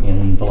time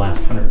in the last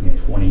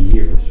 120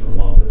 years or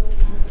longer.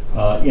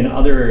 In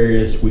other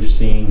areas, we've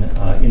seen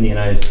in the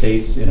United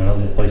States and in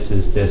other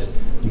places this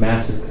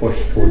massive push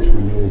towards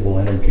renewable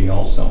energy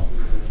also.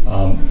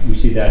 We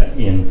see that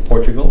in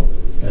Portugal,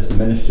 as the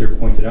minister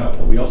pointed out,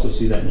 but we also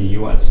see that in the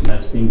US, and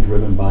that's being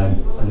driven by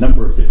a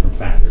number of different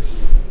factors.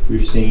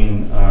 We've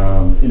seen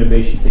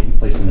innovation taking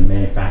place in the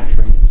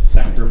manufacturing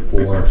sector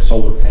for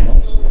solar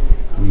panels.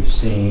 We've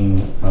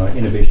seen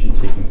innovation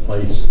taking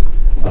place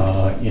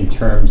in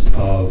terms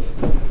of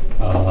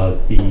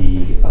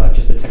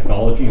just the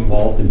technology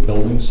involved in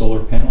building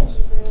solar panels.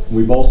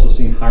 We've also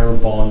seen higher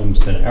volumes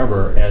than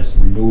ever as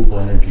renewable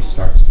energy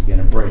starts to get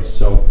embraced.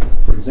 So,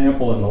 for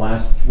example, in the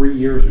last 3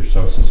 years or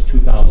so, since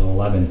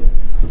 2011,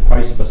 the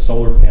price of a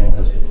solar panel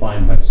has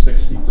declined by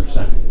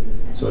 60%.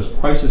 So as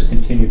prices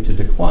continue to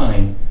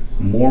decline,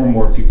 more and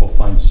more people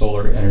find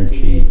solar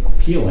energy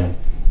appealing,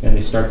 and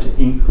they start to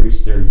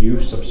increase their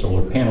use of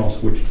solar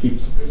panels, which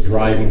keeps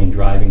driving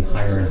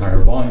higher and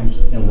higher volumes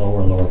and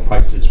lower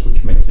prices,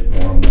 which makes it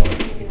more and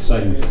more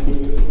exciting to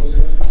people.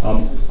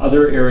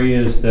 Other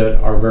areas that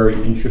are very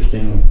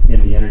interesting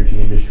in the energy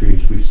industry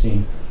is we've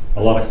seen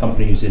a lot of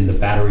companies in the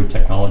battery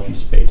technology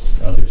space.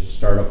 There's a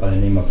startup by the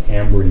name of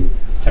Ambry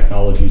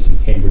Technologies in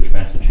Cambridge,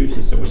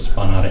 Massachusetts that was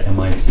spun out of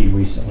MIT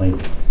recently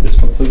that's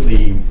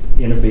completely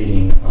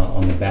innovating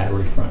on the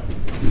battery front.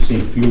 We've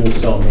seen fuel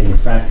cell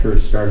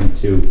manufacturers starting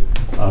to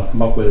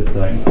come up with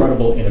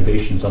incredible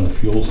innovations on the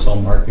fuel cell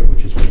market,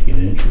 which is making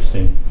it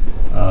interesting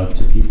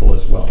to people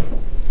as well.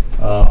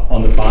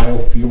 On the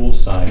biofuel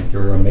side,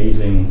 there are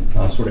amazing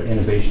sort of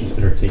innovations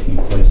that are taking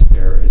place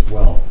there as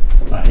well.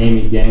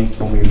 Amy Gang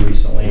told me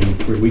recently,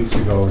 3 weeks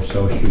ago or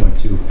so, she went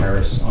to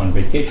Paris on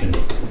vacation.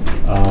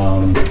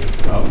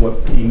 What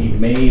Amy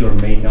may or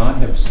may not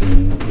have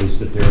seen is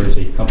that there is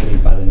a company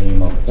by the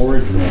name of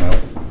Origin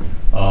Oil,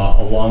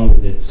 along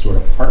with its sort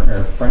of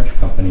partner French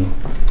company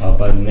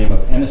by the name of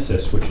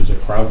Enesis, which is a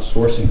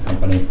crowdsourcing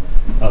company,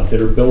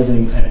 that are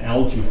building an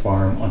algae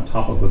farm on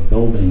top of a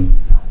building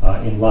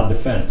in La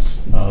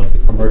Défense, the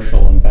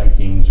commercial and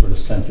banking sort of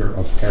center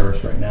of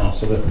Paris right now.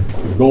 So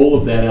the goal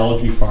of that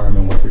algae farm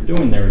and what they're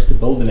doing there is to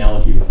build an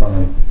algae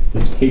farm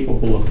that's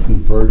capable of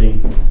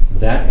converting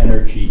that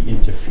energy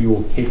into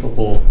fuel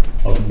capable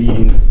of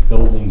meeting the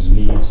building's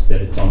needs that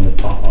it's on the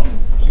top of.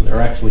 So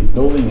they're actually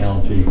building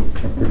algae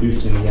and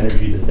producing the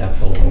energy that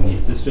building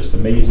needs. It's just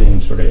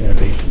amazing sort of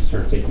innovations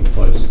that are taking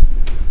place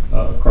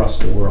across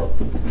the world.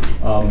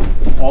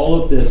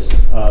 All of this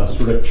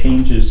sort of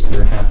changes that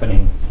are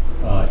happening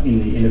in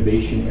the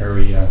innovation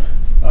area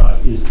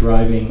is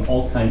driving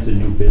all kinds of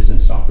new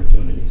business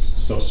opportunities.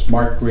 So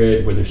smart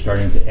grid, where they're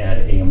starting to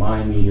add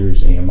AMI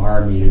meters,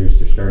 AMR meters,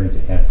 they're starting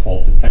to add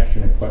fault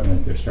detection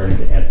equipment, they're starting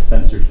to add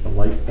sensors for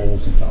light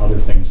poles and to other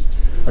things,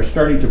 are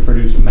starting to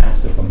produce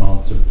massive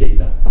amounts of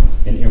data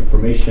and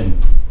information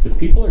that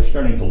people are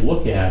starting to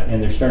look at,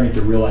 and they're starting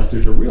to realize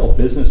there's a real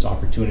business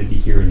opportunity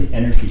here in the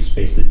energy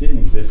space that didn't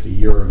exist a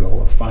year ago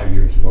or 5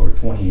 years ago or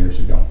 20 years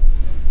ago.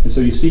 And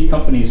so you see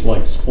companies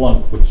like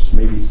Splunk, which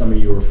maybe some of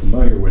you are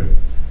familiar with,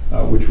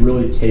 which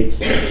really takes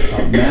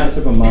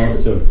massive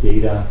amounts of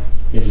data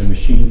in the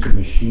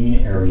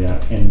machine-to-machine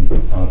area and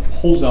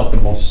pulls out the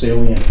most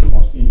salient, the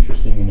most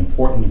interesting and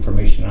important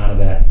information out of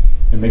that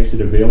and makes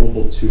it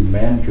available to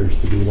managers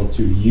to be able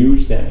to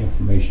use that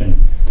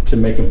information to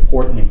make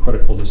important and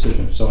critical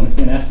decisions. So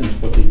in essence,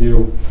 what they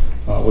do,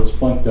 what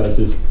Splunk does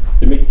is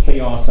they make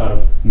chaos out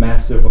of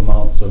massive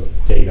amounts of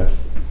data.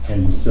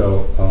 And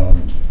so,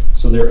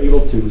 so they're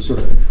able to sort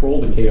of control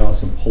the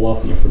chaos and pull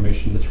out the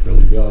information that's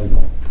really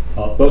valuable.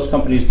 Those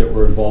companies that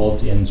were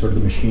involved in sort of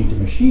the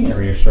machine-to-machine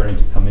area are starting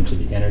to come into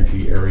the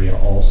energy area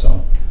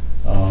also,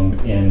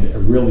 and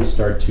really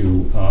start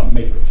to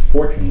make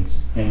fortunes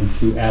and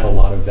to add a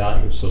lot of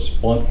value. So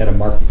Splunk had a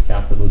market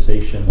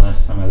capitalization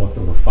last time I looked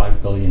over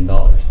 $5 billion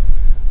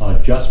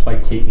just by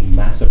taking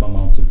massive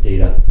amounts of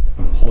data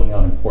and pulling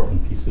out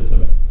important pieces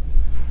of it.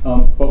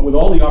 But with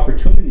all the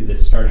opportunity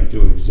that's starting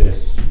to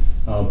exist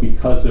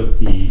because of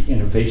the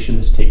innovation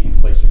that's taking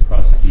place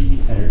across the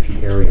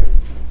energy area,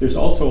 there's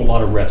also a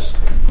lot of risk.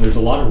 There's a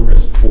lot of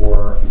risk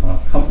for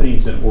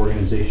companies and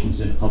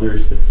organizations and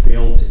others that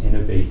failed to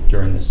innovate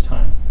during this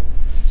time.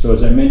 So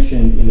as I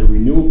mentioned, in the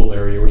renewable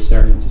area, we're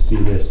starting to see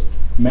this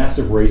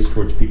massive race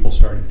towards people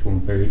starting to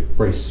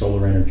embrace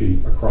solar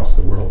energy across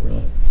the world,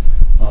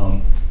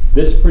 really.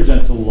 This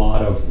presents a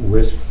lot of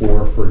risk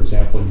for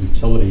example,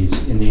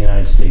 utilities in the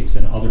United States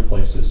and other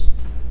places.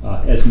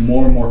 As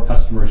more and more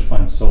customers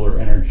find solar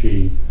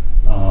energy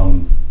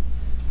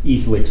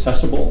easily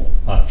accessible,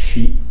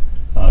 cheap,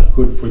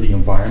 good for the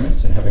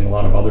environment, and having a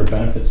lot of other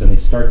benefits, and they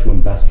start to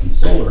invest in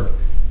solar,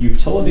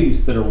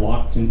 utilities that are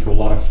locked into a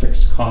lot of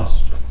fixed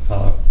costs,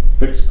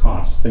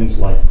 things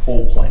like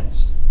coal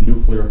plants,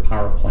 nuclear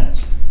power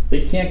plants,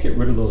 they can't get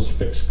rid of those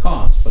fixed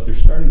costs, but they're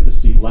starting to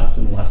see less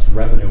and less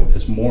revenue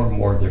as more and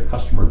more of their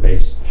customer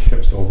base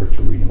shifts over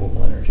to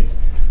renewable energy.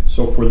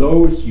 So for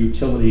those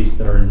utilities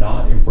that are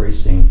not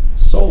embracing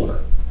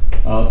solar,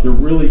 they're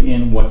really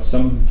in what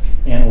some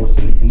analysts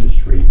in the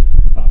industry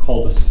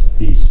call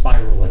the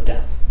spiral of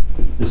death.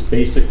 This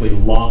basically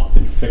locked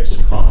and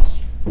fixed costs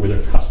where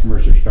their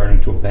customers are starting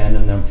to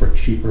abandon them for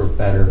cheaper,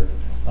 better,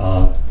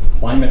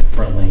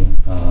 climate-friendly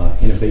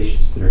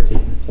innovations that are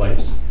taking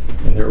place.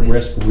 And they're at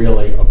risk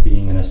really of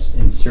being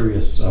in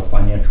serious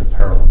financial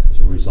peril as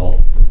a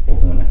result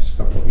over the next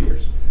couple of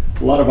years.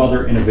 A lot of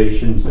other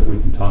innovations that we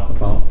can talk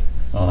about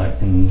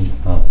in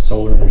the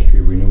solar industry,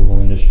 renewable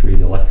industry,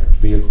 the electric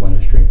vehicle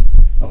industry.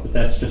 But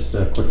that's just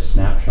a quick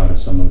snapshot of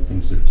some of the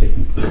things that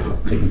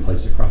are taking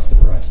place across the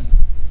horizon.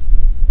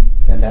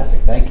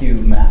 Fantastic. Thank you,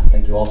 Matt.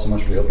 Thank you all so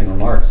much for the opening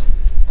remarks.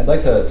 I'd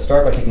like to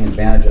start by taking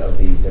advantage of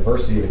the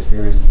diversity of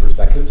experiences and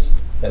perspectives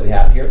that we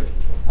have here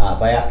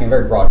by asking a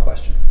very broad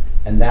question.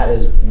 And that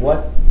is,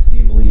 what do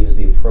you believe is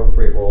the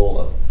appropriate role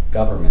of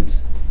government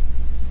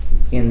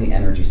in the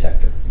energy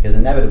sector? Because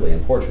inevitably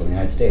in Portugal, in the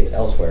United States,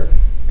 elsewhere,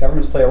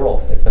 governments play a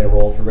role. They play a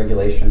role through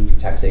regulation, through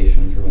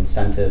taxation, through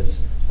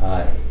incentives.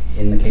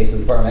 In the case of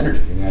the Department of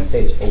Energy in the United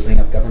States, opening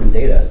up government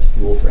data as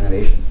fuel for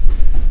innovation.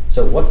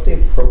 So what's the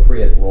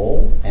appropriate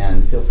role?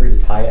 And feel free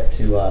to tie it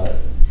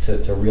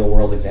to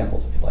real-world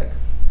examples if you like.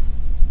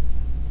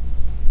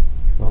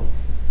 Well,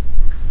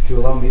 if you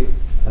allow me,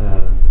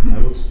 I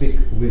would speak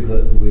with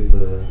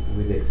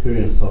the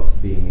experience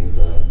of being in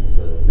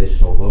the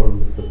national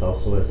government, but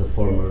also as a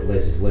former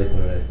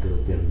legislator at the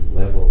European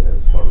level,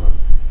 as former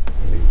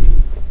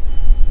MEP.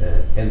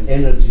 And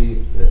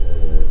energy,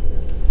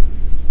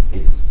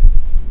 it's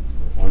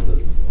on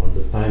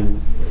the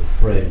time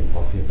frame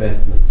of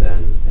investments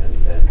and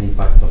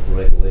impact of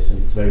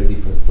regulation. It's very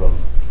different from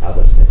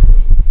other sectors.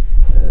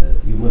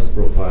 You must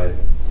provide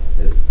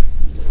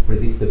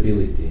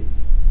predictability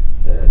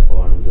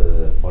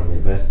on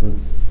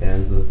investments,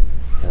 and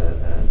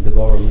the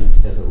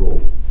government has a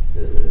role.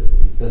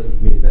 It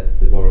doesn't mean that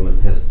the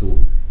government has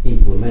to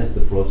implement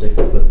the project,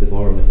 but the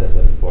government has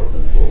an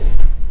important role.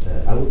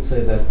 I would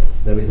say that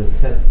there is a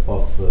set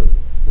of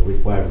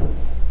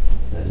requirements,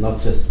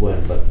 not just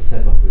one, but a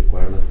set of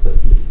requirements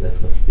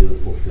that must be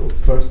fulfilled.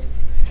 First,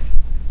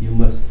 you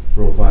must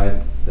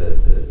provide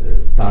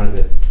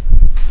targets,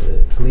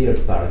 clear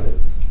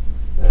targets.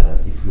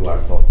 If you are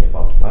talking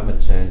about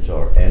climate change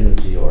or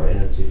energy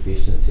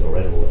efficiency or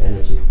renewable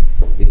energy,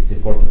 it's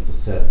important to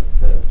set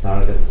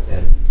targets,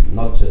 and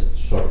not just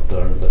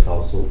short-term, but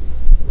also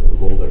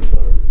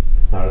longer-term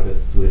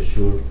targets to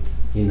ensure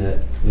in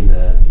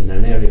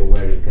an area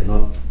where you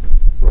cannot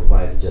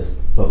provide just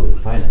public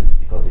finance,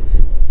 because it's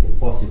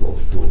impossible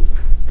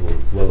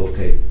to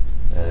allocate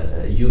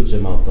a huge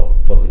amount of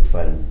public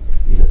finance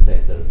in a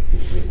sector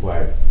which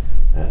requires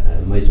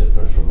a major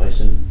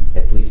transformation.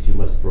 At least you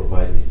must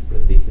provide this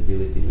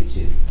predictability, which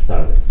is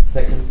targeted.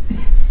 Second,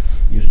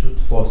 you should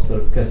foster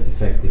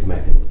cost-effective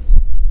mechanisms.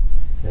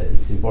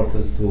 It's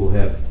important to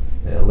have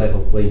a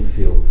level playing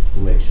field to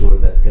make sure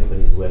that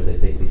companies, when they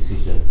take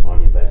decisions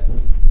on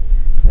investment,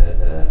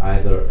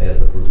 either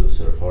as a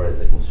producer or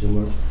as a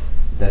consumer,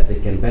 that they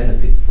can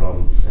benefit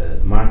from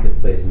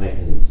market-based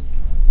mechanisms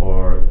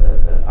or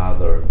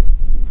other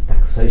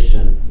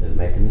taxation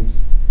mechanisms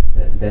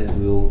that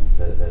will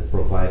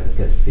provide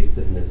the cost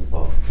effectiveness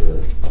of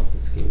the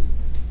schemes.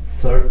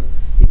 Third,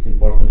 it's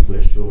important to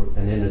ensure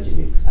an energy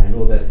mix. I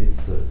know that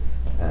it's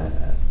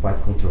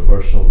quite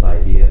controversial, the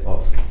idea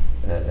of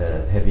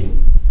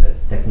having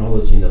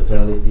technology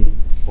neutrality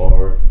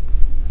or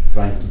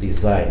trying to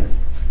design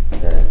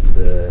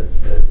the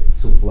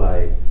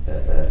supply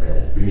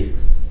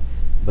mix.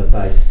 But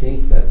I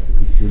think that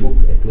if you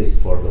look at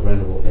least for the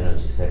renewable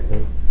energy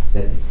sector,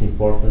 that it's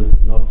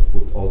important not to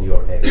put all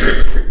your eggs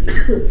in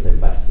the same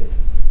basket.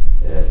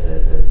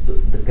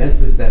 The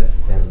countries that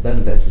has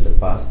done that in the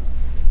past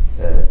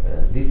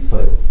did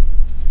fail.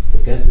 The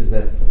countries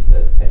that,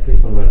 at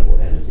least on renewable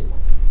energy,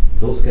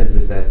 those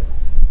countries that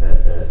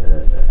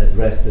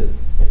addressed a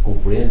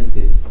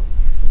comprehensive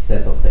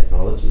set of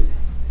technologies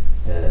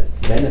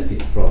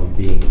benefit from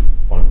being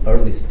on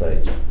early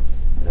stage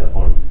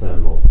on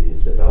some of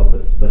these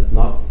developments, but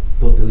not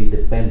totally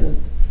dependent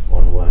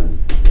on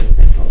one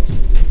technology.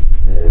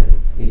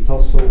 It's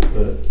also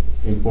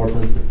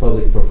important to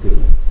public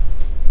procurement.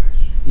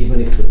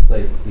 Even if the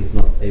state is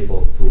not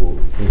able to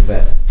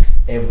invest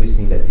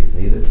everything that is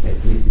needed,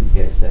 at least it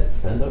can set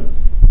standards.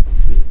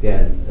 It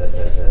can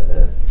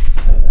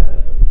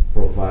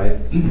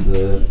provide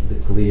the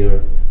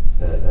clear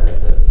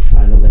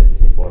signal that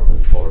is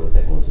important for the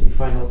technology.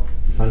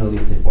 Finally,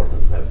 it's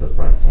important to have the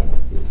price signal.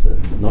 It's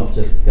not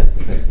just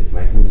cost-effective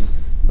mechanisms,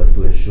 but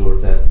to ensure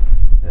that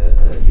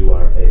you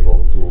are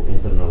able to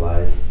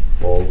internalize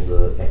all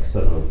the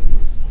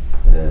externalities.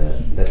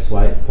 That's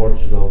why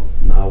Portugal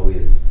now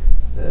is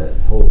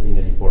holding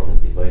an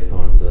important debate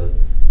on the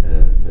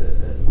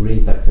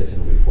green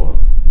taxation reform.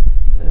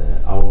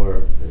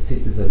 Our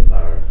citizens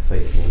are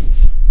facing,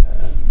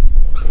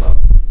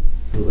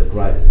 through the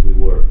crisis, we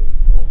were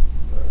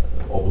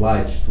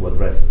obliged to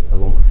address a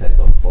long set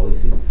of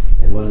policies,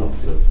 and one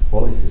of the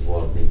policies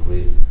was the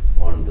increase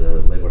on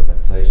the labor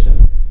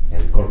taxation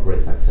and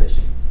corporate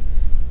taxation.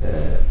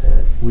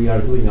 We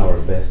are doing our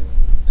best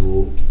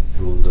to,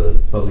 through the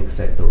public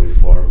sector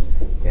reform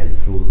and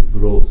through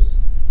growth,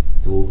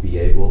 to be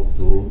able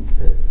to,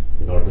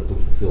 in order to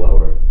fulfill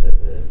our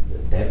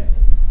debt,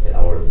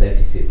 our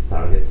deficit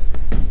targets,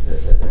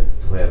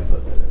 to have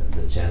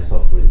the chance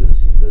of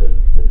reducing the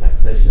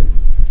taxation.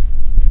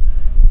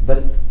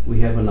 But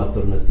we have an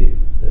alternative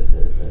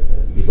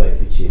debate,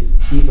 which is,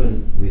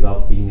 even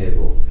without being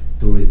able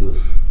to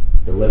reduce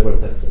the labor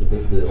tax,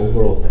 the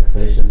overall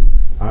taxation,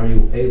 are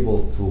you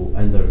able to,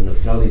 under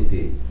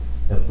neutrality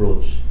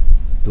approach,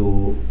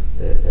 to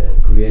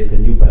create a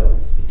new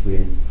balance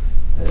between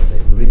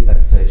green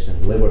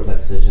taxation, labor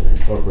taxation,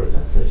 and corporate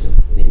taxation?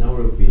 And in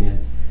our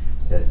opinion,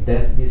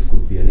 this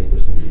could be an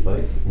interesting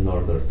debate in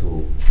order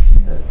to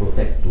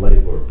protect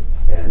labor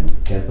and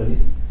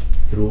companies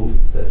through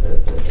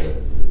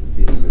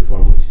this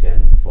reform, which can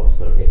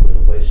foster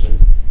eco-innovation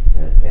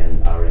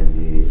and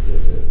R&D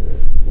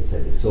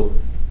incentives. So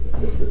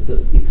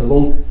it's a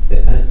long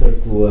answer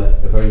to a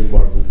very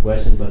important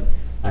question, but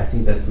I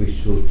think that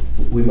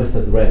we must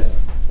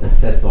address a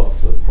set of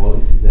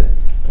policies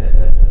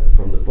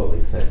from the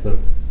public sector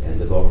and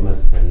the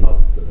government, and not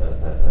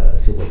a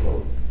silver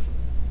bullet.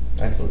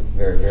 Excellent,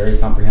 very, very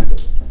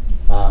comprehensive.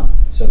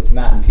 So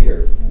Matt and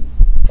Peter,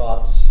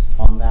 thoughts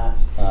on that?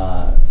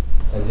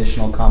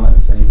 Additional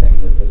comments? Anything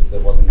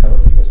that wasn't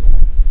covered for us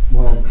tonight?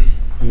 Well,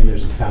 I mean,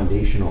 there's a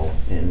foundational,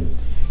 and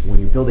when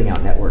you're building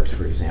out networks,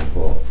 for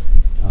example,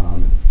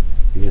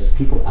 because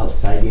people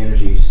outside the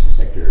energy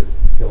sector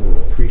fail to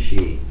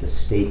appreciate the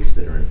stakes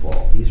that are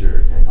involved. These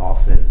are, and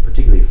often,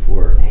 particularly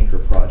for anchor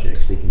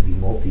projects, they can be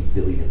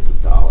multi-billions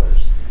of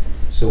dollars.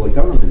 So what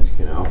governments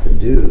can often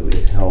do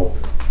is help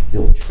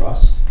build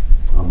trust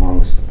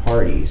amongst the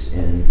parties,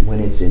 and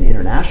when it's an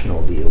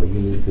international deal, you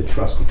need the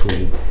trust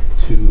between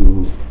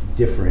two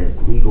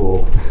different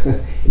legal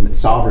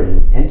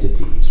sovereign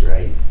entities,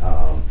 right?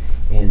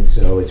 And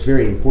so it's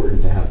very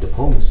important to have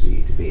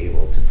diplomacy to be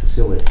able to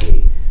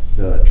facilitate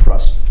the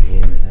trust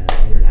in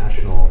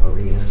international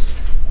arenas.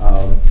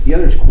 The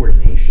other is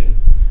coordination.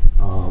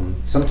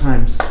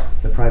 Sometimes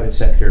the private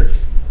sector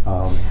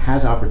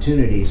has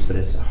opportunities, but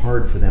it's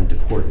hard for them to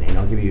coordinate.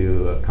 I'll give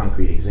you a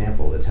concrete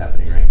example that's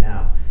happening right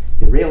now.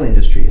 The rail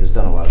industry has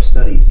done a lot of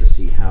studies to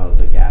see how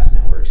the gas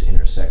networks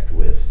intersect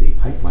with the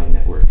pipeline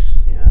networks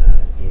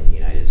in the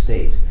United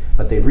States.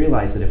 But they've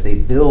realized that if they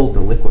build the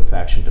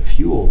liquefaction to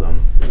fuel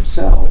them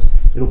themselves,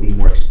 it'll be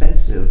more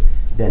expensive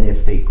than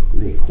if they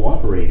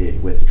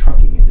cooperated with the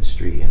trucking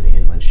industry and the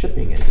inland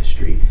shipping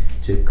industry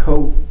to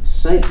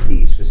co-site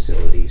these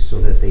facilities so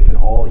that they can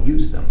all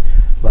use them.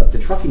 But the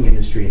trucking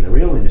industry and the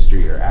rail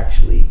industry are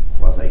actually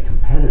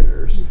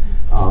quasi-competitors,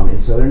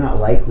 and so they're not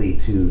likely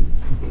to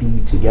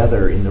be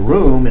together in the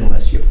room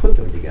unless you put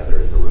them together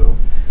in the room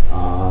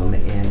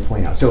and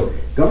point out. So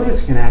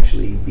governments can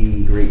actually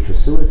be great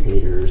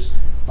facilitators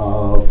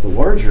of the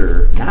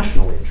larger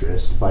national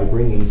interest by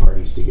bringing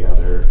parties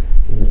together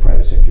in the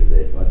private sector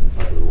that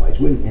otherwise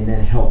wouldn't, and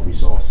then help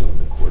resolve some of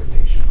the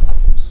coordination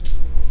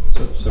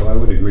problems. So I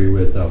would agree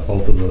with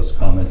both of those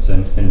comments,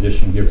 and in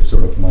addition, give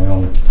sort of my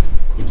own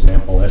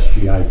example.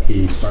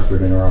 SGIP, Smart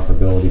Grid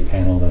Interoperability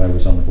Panel, that I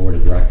was on the board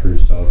of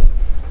directors of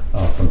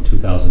from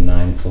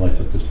 2009 until I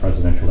took this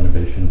Presidential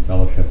Innovation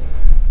Fellowship.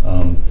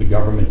 The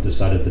government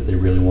decided that they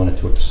really wanted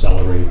to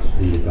accelerate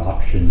the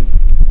adoption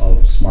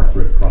of smart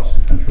grid across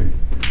the country.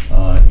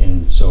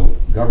 And so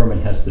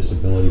government has this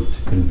ability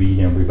to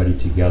convene everybody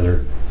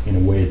together in a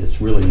way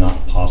that's really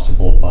not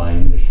possible by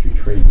an industry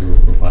trade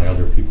group or by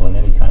other people in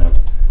any kind of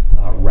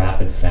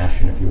rapid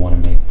fashion if you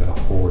want to make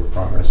forward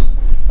progress.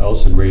 I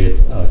also agree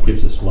it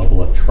gives this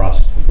level of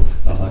trust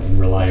and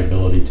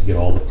reliability to get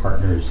all the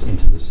partners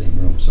into the same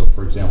room. So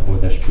for example,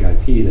 with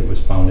SGIP, that was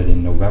founded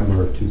in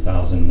November of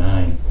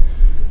 2009,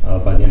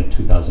 by the end of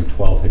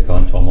 2012 had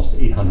gone to almost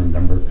 800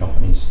 member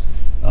companies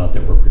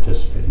that were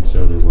participating.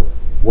 So there were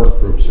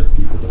work groups, there were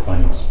people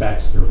defining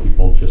specs, there were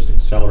people just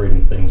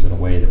accelerating things in a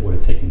way that would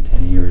have taken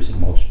 10 years in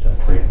most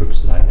trade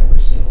groups that I've ever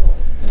seen.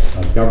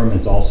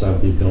 Governments also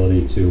have the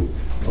ability to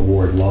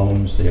award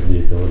loans, they have the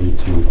ability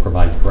to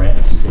provide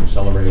grants to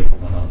accelerate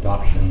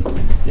adoption,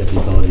 they have the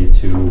ability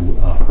to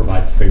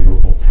provide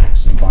favorable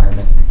tax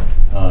environment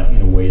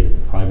in a way that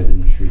the private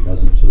industry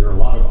doesn't. So there are a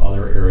lot of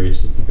other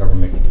areas that the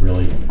government can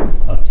really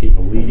take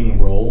a leading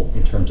role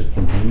in terms of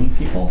convening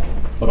people,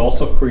 but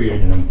also create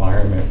an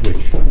environment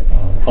which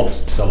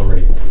helps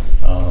accelerate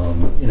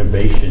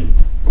innovation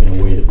in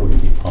a way that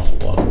wouldn't be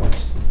possible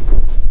otherwise.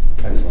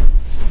 Excellent.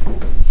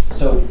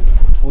 So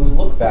when we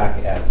look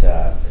back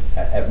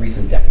at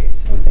recent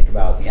decades, and we think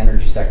about the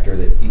energy sector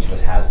that each of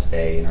us has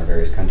today in our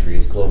various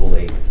countries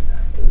globally,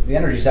 the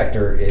energy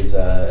sector is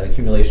an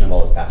accumulation of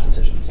all its past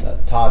decisions.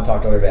 Todd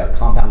talked earlier about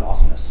compound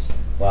awesomeness.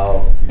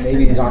 Well,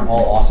 maybe these aren't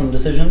all awesome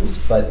decisions,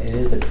 but it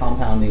is the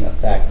compounding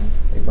effect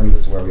that brings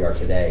us to where we are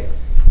today.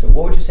 So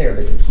what would you say are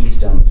the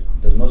keystones,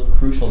 those most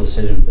crucial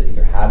decisions that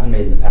either have been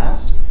made in the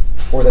past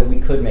or that we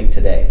could make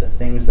today, the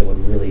things that would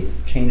really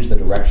change the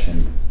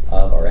direction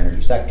of our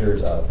energy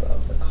sectors,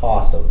 of the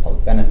cost, of the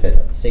public benefit,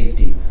 of the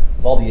safety,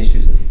 of all the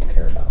issues that people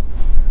care about?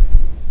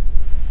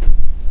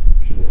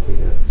 Should I take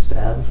a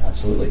stab?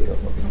 Absolutely, go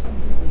for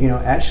it. You know,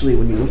 actually,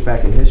 when you look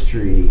back in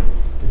history,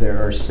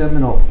 there are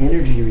seminal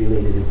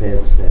energy-related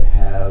events that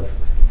have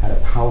had a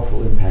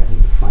powerful impact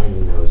in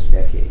defining those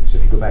decades. So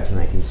if you go back to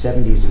the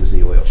 1970s, it was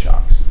the oil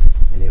shocks.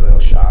 And the oil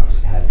shocks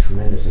had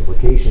tremendous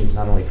implications,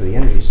 not only for the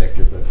energy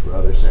sector, but for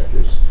other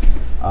sectors.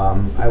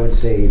 I would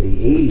say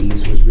the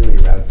 80s was really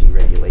about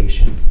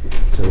deregulation.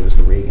 So it was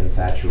the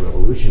Reagan-Thatcher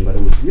revolution, but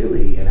it was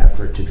really an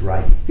effort to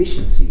drive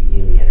efficiency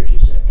in the energy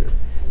sector.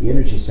 The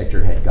energy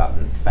sector had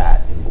gotten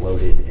fat and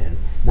bloated and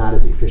not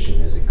as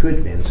efficient as it could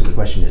have been. So the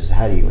question is,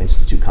 how do you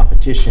institute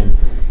competition?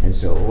 And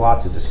so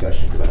lots of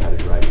discussions about how to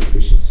drive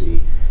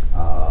efficiency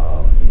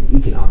and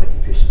economic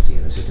efficiency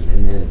in the system.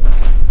 And then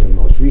the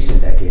most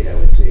recent decade, I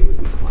would say, would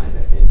be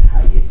climate and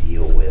how do you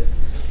deal with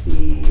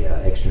the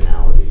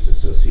externalities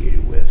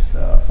associated with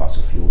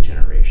fossil fuel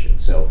generation.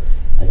 So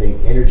I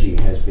think energy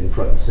has been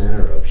front and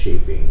center of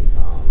shaping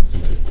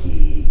some of the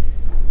key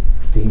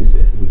things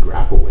that we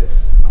grapple with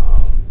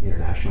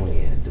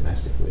internationally and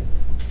domestically.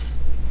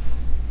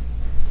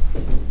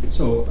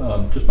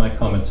 So just my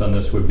comments on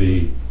this would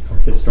be,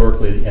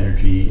 historically the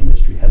energy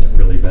industry hasn't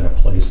really been a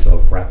place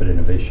of rapid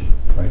innovation,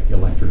 right? The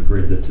electric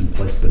grid that's in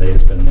place today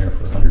has been there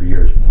for 100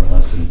 years, more or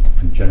less,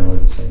 in generally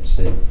the same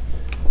state.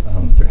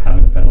 There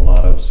haven't been a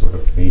lot of sort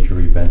of major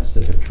events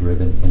that have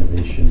driven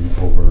innovation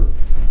over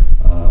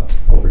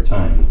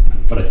time.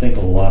 But I think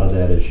a lot of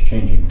that is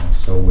changing now.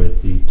 So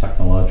with the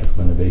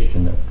technological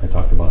innovation that I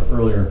talked about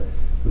earlier,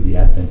 with the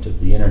advent of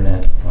the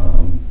internet,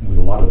 with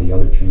a lot of the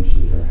other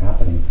changes that are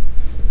happening,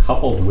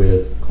 coupled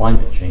with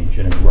climate change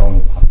and a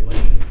growing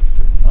population,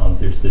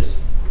 there's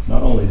this,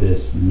 not only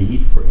this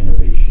need for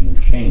innovation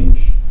and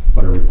change,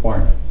 but a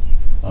requirement.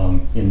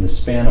 In the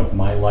span of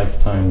my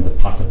lifetime, the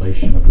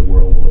population of the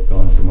world will have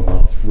gone from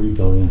about 3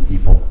 billion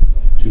people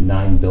to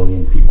 9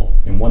 billion people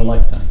in one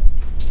lifetime.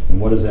 And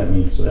what does that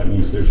mean? So that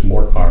means there's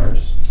more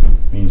cars,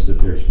 it means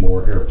that there's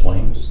more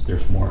airplanes,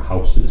 there's more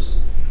houses,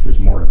 there's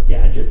more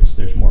gadgets,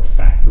 there's more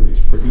factories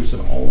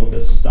producing all of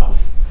this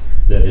stuff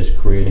that is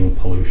creating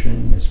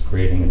pollution, is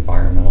creating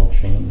environmental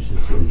change,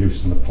 it's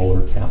reducing the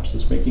polar caps,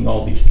 it's making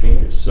all these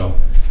changes. So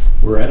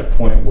we're at a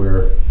point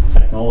where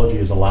technology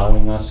is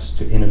allowing us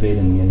to innovate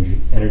in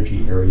the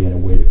energy area in a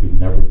way that we've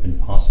never been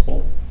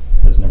possible,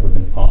 has never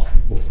been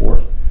possible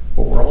before.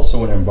 But we're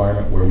also in an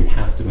environment where we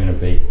have to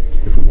innovate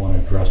if we want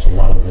to address a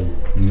lot of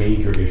the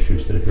major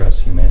issues that address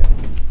humanity.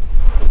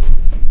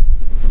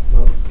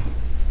 Well,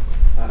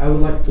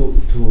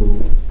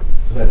 to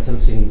add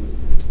something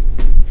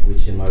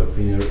which, in my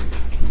opinion,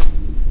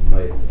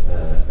 made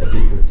a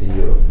difference in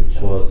Europe, which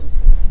was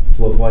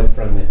to avoid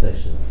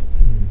fragmentation,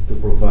 to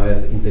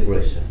provide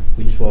integration,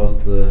 which was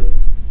the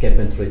cap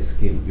and trade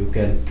scheme. You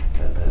can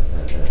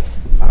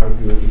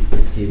argue if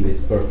the scheme is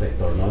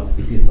perfect or not.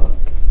 It is not.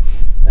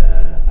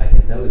 I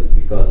can tell it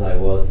because I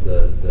was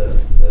the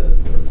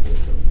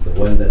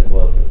one that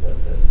was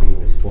being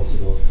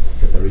responsible.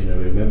 Katarina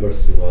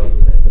remembers, she was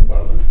at the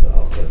parliament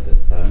also at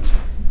that time,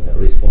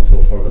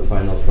 responsible for the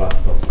final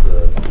draft of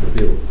the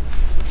bill.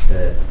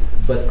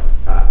 But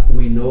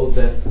we know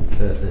that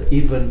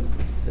even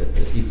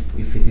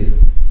if it is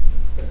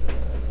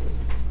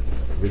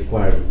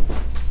required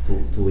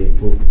to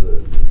improve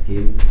the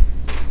scheme,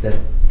 that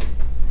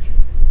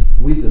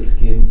with the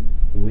scheme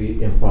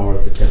we empower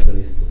the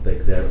companies to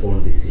take their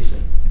own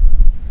decisions.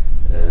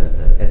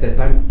 At that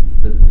time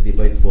the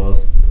debate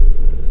was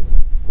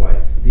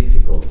quite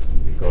difficult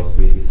because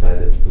we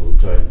decided to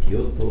join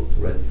Kyoto, to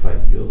ratify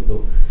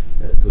Kyoto,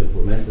 to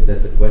implement it,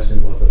 that the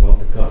question was about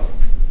the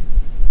costs.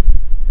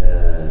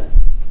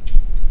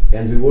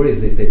 And we were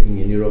hesitating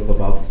in Europe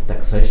about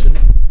taxation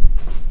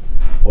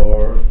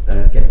or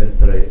cap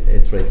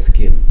and trade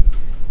scheme.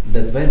 The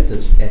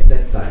advantage at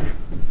that time,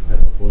 I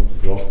don't want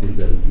to talk in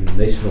the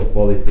national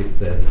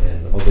politics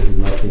and obviously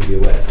not in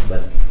the US,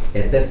 but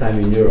at that time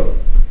in Europe,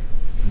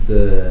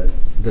 the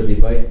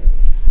debate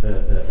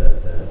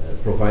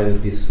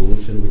provided this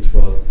solution, which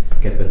was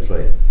cap and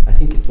trade. I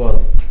think it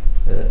was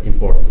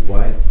important.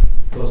 Why?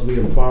 Because we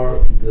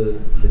empowered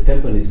the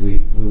companies. We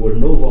were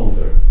no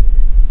longer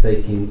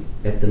taking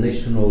at the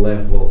national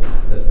level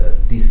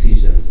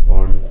decisions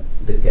on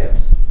the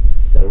caps.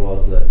 There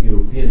was a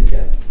European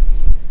cap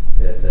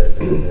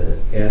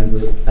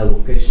and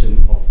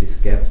allocation of this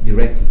cap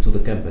directly to the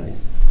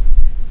companies,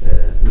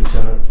 which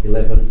are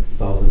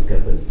 11,000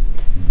 companies.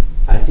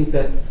 I think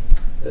that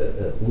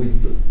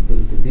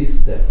with this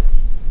step,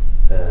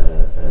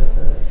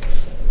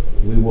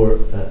 we were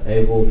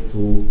able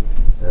to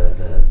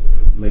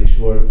make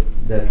sure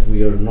that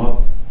we are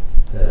not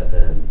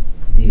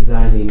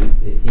designing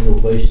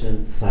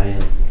innovation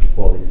science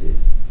policies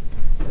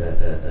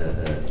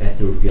at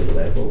European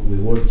level. We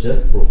were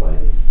just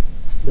providing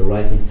the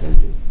right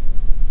incentive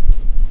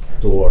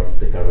towards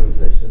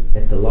decarbonization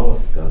at the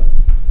lowest cost,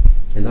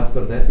 and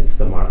after that it's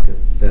the market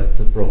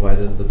that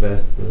provided the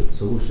best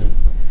solutions.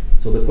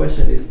 So the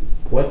question is,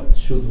 what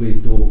should we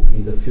do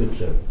in the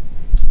future?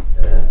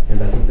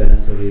 And I think the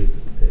answer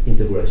is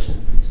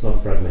integration. It's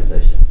not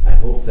fragmentation. I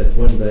hope that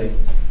one day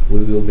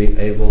we will be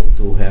able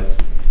to have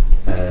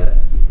a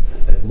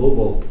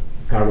global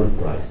carbon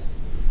price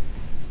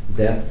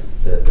that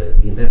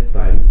in that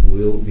time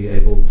we'll be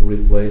able to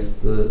replace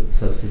the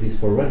subsidies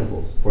for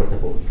renewables. For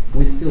example,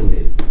 we still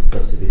need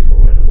subsidies for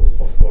renewables,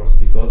 of course,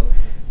 because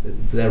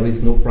there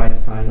is no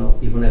price signal,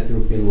 even at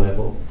European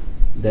level,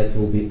 that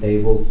will be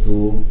able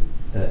to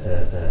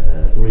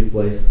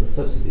replace the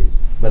subsidies.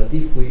 But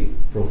if we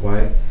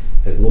provide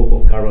a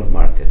global carbon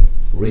market,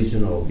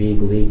 regional,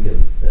 being linked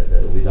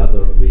with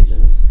other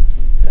regions,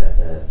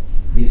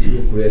 this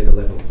will create a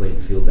level playing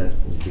field that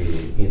will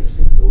be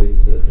interesting. So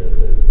it's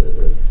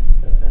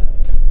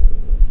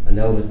an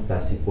element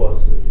that I think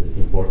was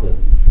important.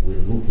 We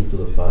look into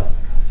the past.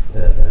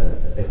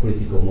 A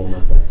critical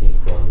moment, I think,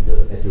 on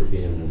at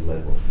European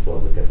level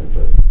was the cap and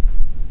trade.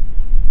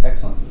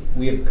 Excellent.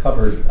 We have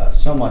covered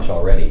so much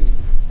already,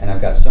 and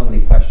I've got so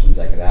many questions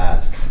I could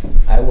ask.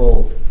 I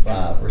will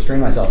restrain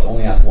myself to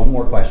only ask one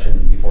more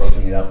question before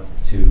opening it up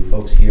to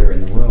folks here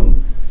in the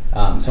room.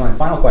 So my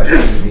final question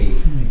would be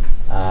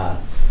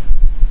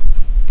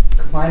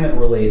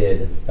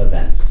climate-related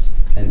events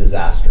and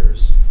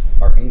disasters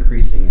are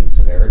increasing in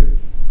severity,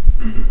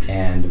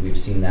 and we've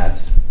seen that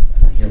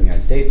here in the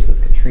United States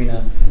with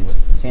Katrina and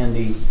with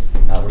Sandy.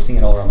 We're seeing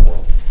it all around the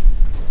world.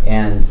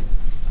 And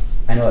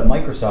I know at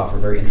Microsoft we're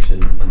very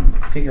interested in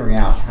figuring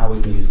out how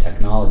we can use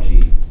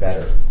technology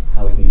better,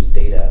 how we can use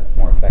data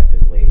more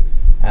effectively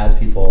as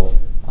people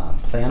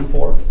plan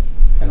for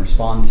and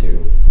respond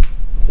to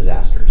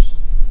disasters.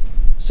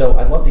 So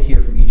I'd love to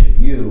hear from each of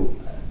you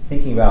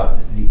thinking about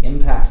the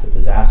impacts that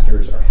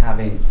disasters are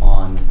having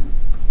on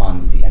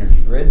the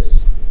energy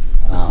grids,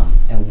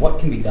 and what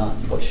can be done,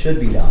 what should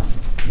be done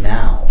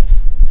now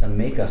to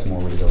make us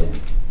more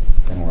resilient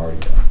than we're already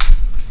doing.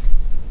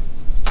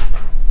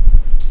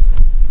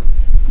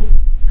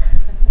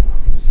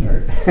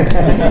 Start.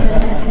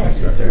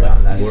 Start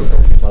on that. We're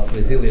talking about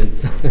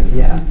resilience.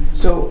 Yeah.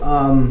 So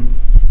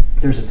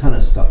there's a ton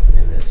of stuff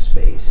in this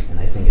space, and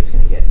I think it's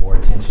going to get more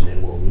attention,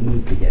 and will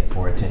need to get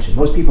more attention.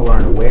 Most people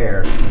aren't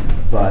aware,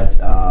 but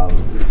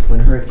when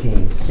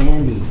Hurricane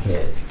Sandy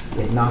hit,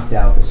 it knocked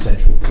out the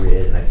central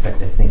grid, and in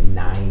fact, I think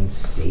 9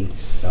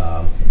 states.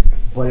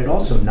 But it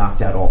also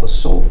knocked out all the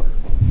solar.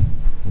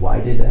 Why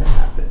did that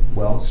happen?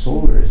 Well,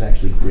 solar is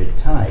actually grid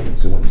tied, and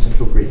so when the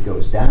central grid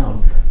goes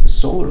down, the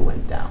solar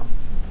went down.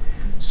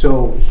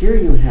 So here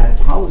you had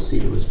policy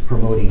that was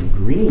promoting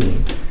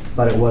green,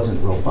 but it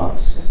wasn't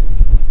robust.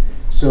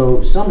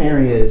 So some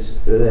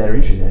areas that are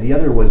interesting. The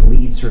other was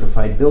LEED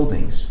certified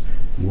buildings.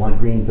 You want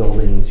green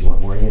buildings, you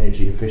want more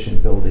energy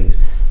efficient buildings.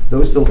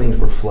 Those buildings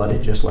were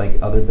flooded just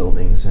like other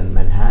buildings in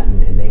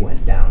Manhattan, and they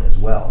went down as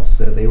well.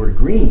 So they were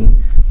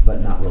green,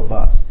 but not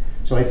robust.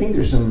 So I think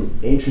there's some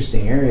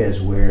interesting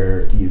areas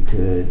where you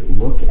could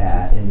look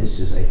at, and this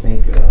is, I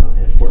think, an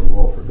important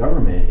role for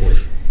government,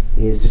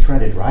 is to try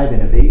to drive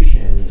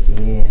innovation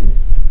in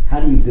how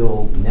do you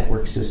build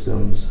network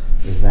systems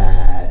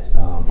that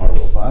are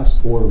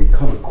robust or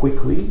recover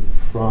quickly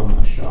from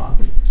a shock.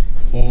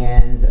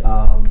 And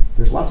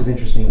there's lots of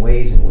interesting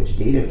ways in which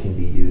data can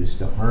be used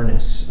to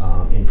harness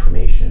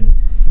information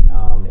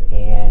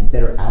and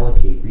better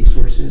allocate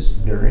resources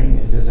during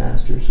a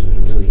disaster. So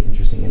there's really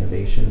interesting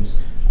innovations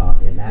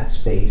in that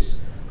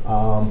space.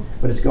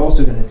 But it's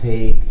also going to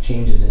take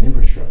changes in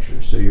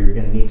infrastructure. So you're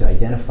going to need to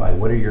identify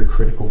what are your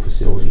critical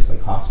facilities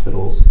like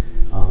hospitals,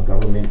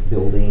 government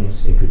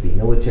buildings, it could be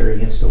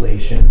military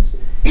installations,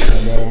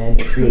 and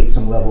then create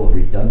some level of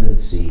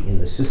redundancy in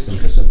the system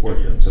to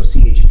support them. So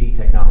CHP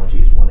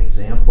technology is one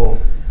example.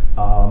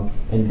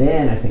 And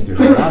then I think there's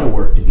a lot of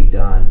work to be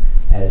done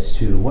as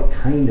to what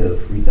kind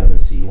of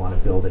redundancy you want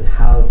to build and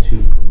how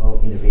to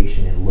promote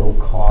innovation in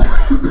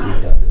low-cost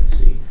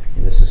redundancy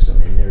in the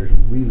system. And there's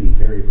really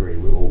very, very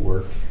little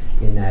work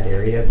in that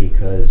area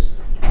because,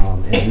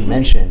 as you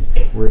mentioned,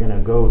 we're going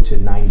to go to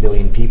 9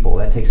 billion people.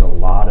 That takes a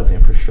lot of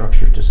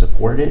infrastructure to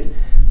support it,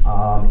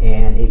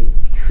 and it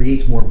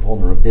creates more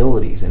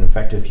vulnerabilities. And in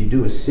fact, if you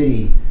do a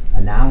city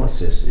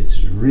analysis,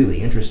 it's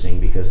really interesting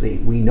because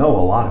we know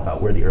a lot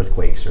about where the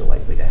earthquakes are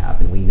likely to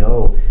happen. We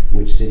know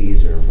which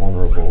cities are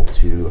vulnerable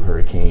to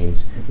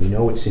hurricanes. We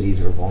know which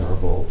cities are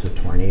vulnerable to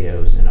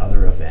tornadoes and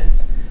other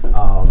events.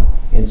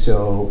 And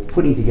so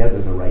putting together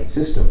the right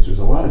systems, there's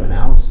a lot of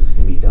analysis that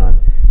can be done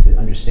to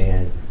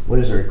understand what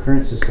is our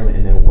current system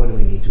and then what do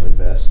we need to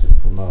invest to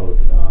promote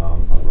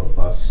a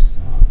robust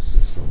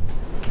system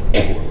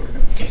going forward.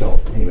 So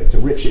anyway, it's a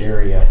rich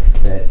area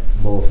that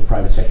both the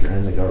private sector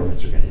and the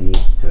governments are going to need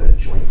to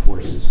join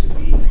forces to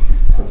be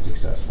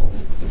successful.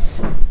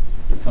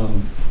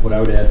 What I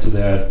would add to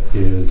that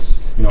is,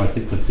 I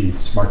think that the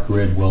smart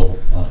grid will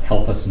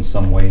help us in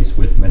some ways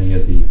with many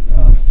of the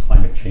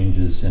climate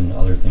changes and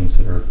other things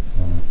that are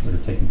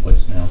taking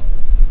place now.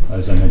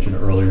 As I mentioned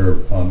earlier,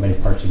 many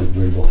parts of the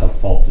grid will have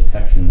fault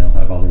detection. They'll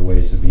have other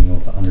ways of being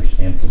able to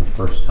understand for the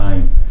first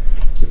time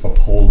if a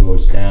pole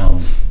goes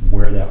down,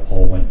 where that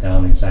pole went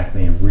down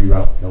exactly, and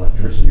reroute the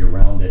electricity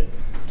around it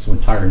so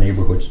entire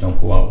neighborhoods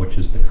don't go out, which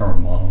is the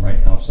current model.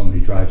 Right now, if somebody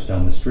drives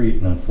down the street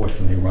and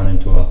unfortunately run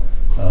into a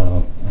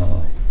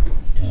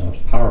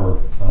power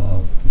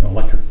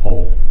electric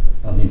pole,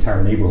 the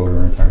entire neighborhood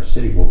or entire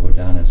city will go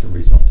down as a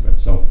result of it.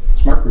 So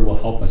smart grid will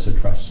help us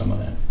address some of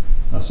that.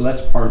 So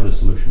that's part of the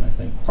solution, I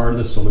think. Part of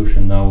the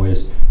solution, though,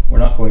 is we're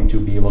not going to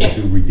be able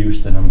to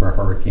reduce the number of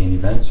hurricane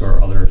events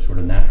or other sort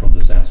of natural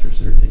disasters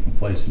that are taking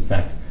place. In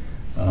fact,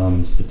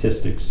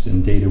 statistics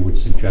and data would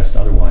suggest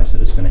otherwise,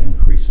 that it's going to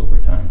increase over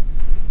time.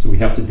 So we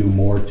have to do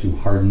more to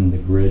harden the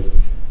grid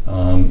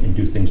and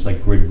do things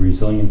like grid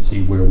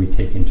resiliency, where we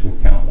take into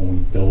account when we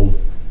build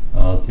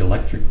the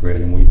electric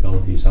grid and we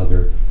build these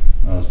other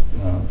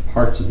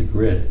parts of the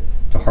grid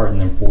to harden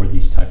them for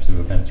these types of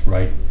events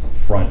right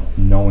front,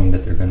 knowing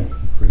that they're going to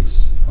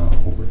increase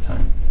over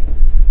time.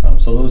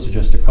 So those are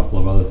just a couple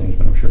of other things,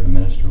 but I'm sure the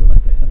minister would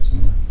like to add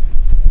some more.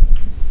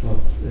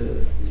 Well,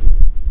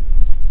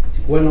 I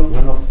think one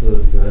of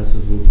the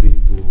answers would be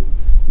to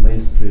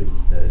mainstream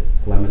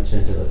climate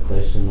change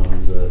adaptation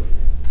on the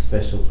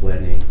spatial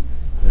planning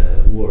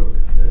work.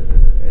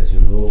 As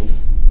you know,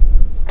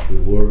 we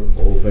were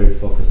all very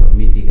focused on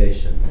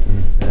mitigation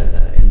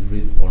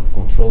and on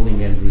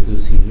controlling and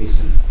reducing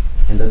emissions.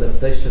 And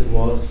adaptation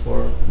was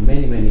for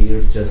many, many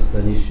years just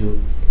an issue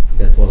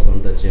that was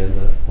on the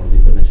agenda on the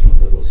international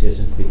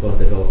negotiations because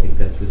developing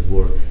countries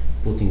were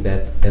putting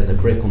that as a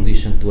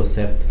precondition to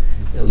accept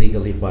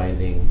legally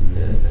binding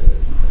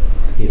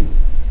schemes.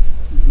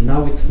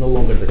 Now it's no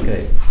longer the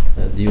case.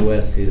 The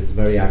US is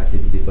very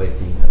active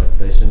debating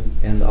adaptation,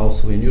 and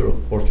also in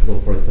Europe, Portugal,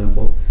 for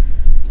example,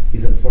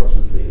 is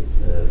unfortunately,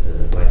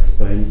 like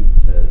Spain,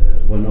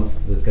 one of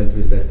the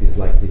countries that is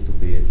likely to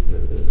be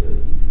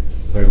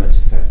very much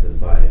affected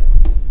by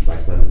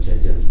climate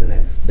change in the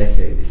next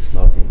decade. It's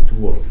not in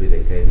 2 or 3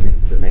 decades,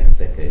 it's the next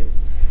decade.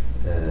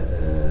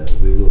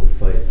 We will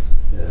face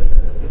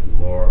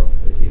more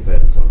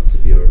events on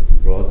severe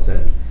droughts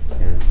and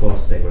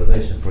coast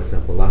degradation. For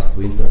example, last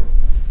winter,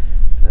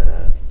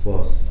 it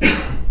was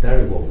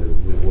terrible.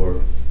 We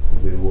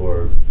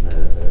were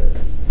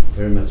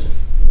very much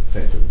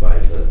affected by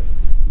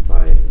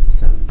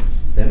some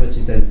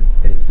damages, and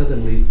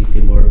suddenly it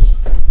emerged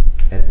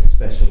at the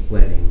special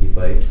planning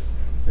debates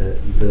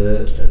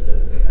the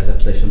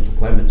adaptation to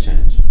climate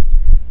change.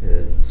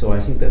 So I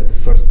think that the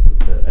first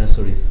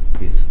answer is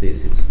it's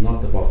this. It's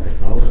not about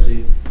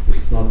technology.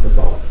 It's not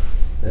about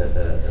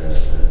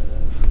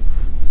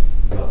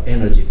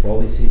energy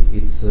policy.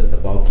 It's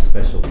about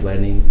special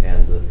planning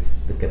and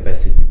the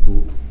capacity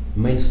to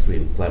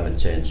mainstream climate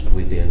change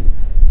within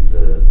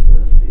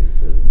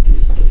this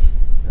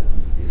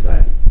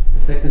design. The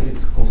second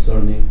is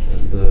concerning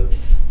the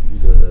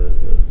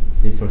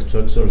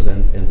infrastructures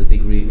and the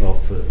degree of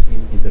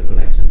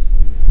interconnections.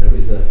 There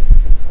is an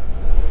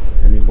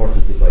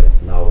important debate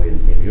now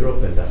in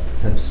Europe, and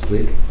some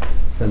split.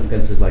 Some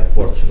countries like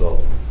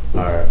Portugal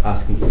are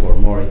asking for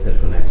more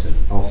interconnections,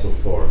 also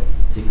for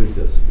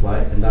security of supply,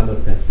 and other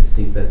countries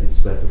think that it's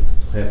better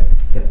to have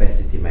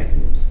capacity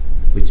mechanisms,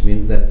 which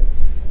means that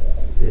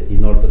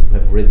in order to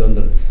have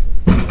redundancy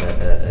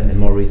and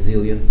more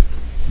resilience,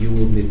 you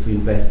will need to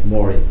invest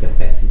more in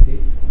capacity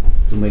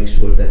to make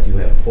sure that you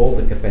have all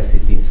the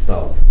capacity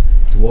installed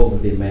to all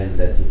the demand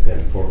that you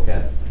can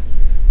forecast.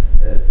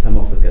 Some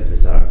of the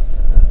countries are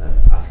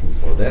asking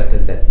for that,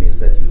 and that means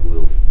that you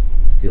will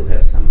still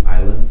have some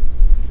islands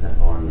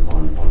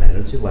on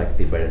energy, like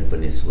the Iberian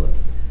Peninsula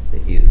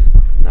is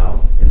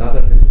now. And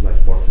other countries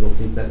like Portugal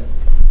think that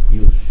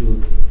you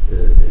should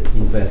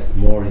invest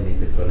more in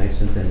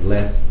interconnections and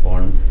less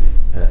on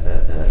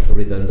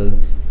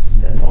redundancy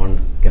on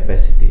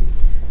capacity.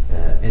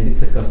 And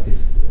it's a cost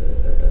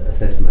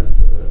assessment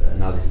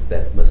analysis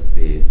that must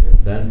be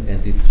done,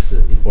 and it's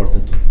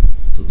important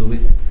to do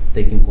it,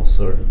 taking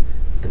concern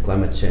the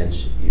climate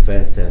change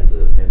events and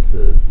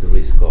the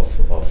risk of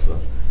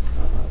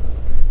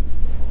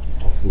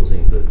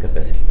losing the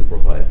capacity to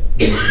provide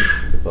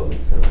the public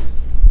service.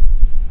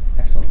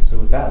 Excellent. So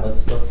with that,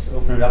 let's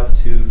open it up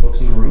to folks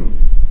in the room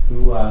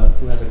who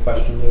has a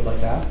question they would like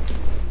to ask.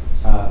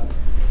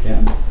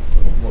 Dan,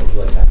 what would you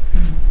like to ask?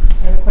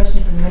 I have a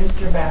question for the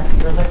minister about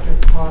your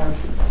electric car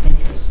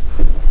interest.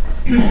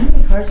 How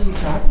many cars are you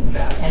talking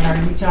about? And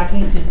are you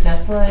talking to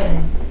Tesla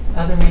and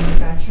other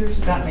manufacturers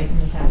about making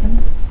this happen?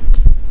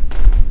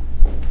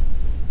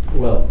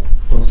 Well,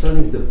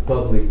 concerning the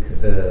public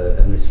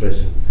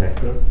administration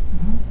sector,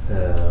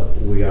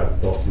 we are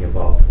talking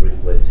about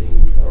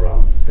replacing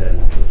around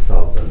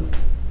 10,000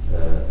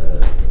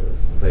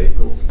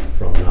 vehicles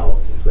from now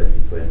to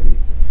 2020.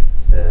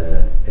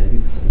 And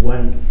it's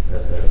one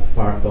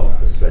part of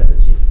the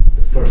strategy.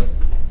 The first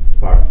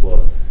part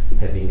was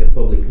having a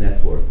public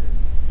network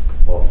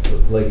of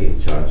plug-in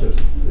chargers,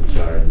 which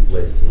are in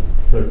place in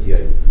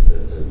 38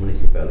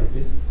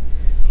 municipalities.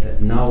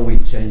 Now we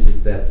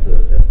changed that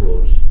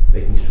approach,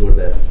 making sure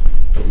that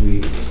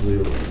we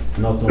will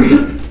not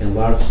only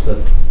enlarge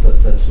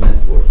such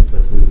network,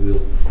 but we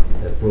will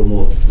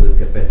promote the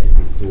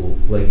capacity to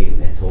plug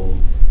in at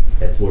home,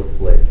 at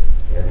workplace,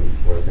 and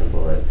for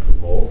example at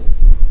malls.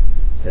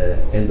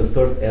 And the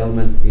third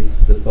element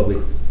is the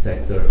public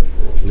sector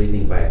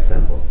leading by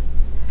example.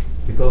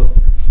 Because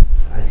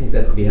I think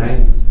that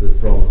behind the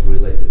problems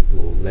related to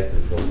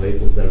electrical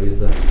vehicles, there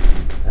is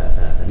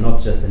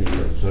not just an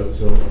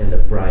infrastructure and a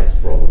price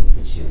problem,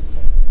 which is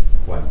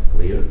quite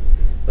clear,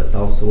 but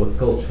also a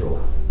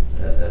cultural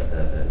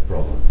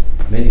problem.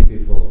 Many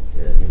people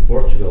in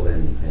Portugal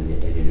and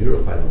in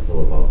Europe, I don't know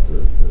about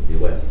the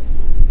US,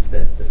 if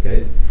that's the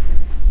case,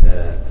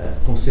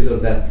 consider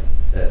that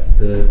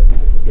the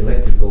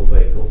electrical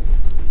vehicles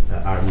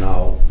are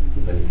now,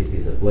 even if it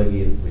is a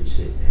plug-in, which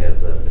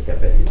has the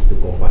capacity to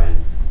combine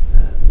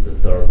the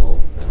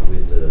thermal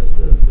with the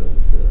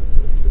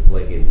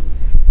plug-in,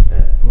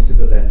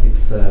 consider that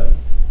it's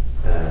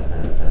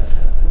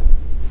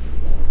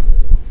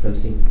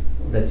something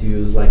that you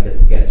use like a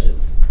gadget,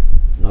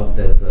 not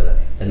as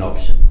an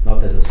option,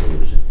 not as a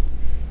solution.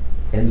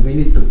 And we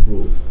need to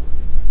prove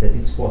that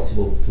it's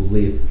possible to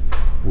live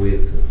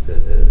with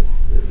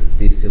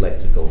these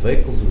electrical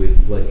vehicles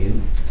with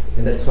plug-in,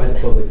 and that's why the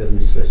public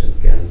administration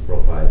can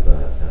provide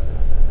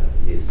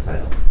this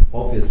sign.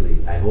 Obviously,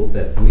 I hope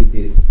that with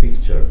this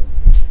picture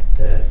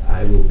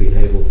I will be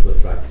able to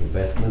attract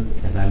investment,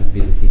 and I'm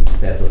visiting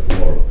Tesla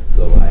tomorrow.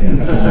 So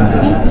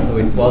so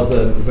it was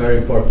a very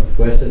important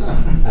question.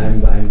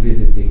 I'm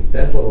visiting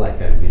Tesla,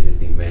 like I'm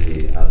visiting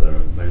many other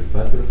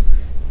manufacturers,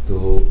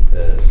 to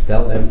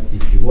tell them,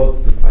 if you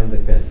want to find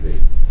a country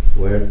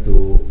where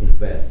to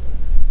invest,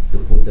 to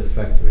put a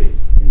factory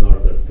in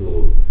order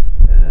to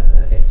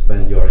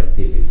expand your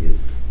activities,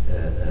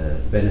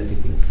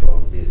 benefiting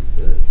from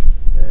this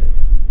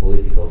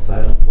political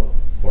side, well,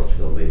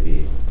 Portugal may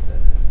be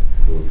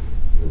good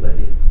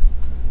idea.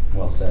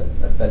 Well said.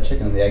 That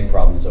chicken and the egg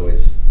problem is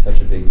always such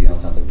a big deal.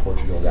 It sounds like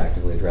Portugal is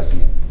actively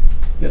addressing it.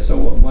 Yeah, so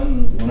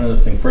one other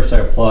thing. First, I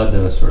applaud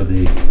sort of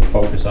the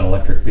focus on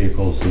electric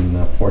vehicles in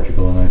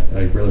Portugal, and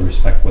I really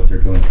respect what they're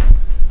doing.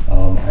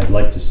 I'd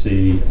like to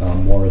see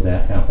more of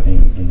that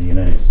happening in the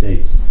United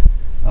States.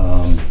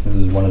 This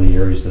is one of the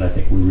areas that I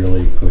think we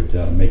really could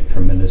make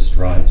tremendous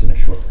strides in a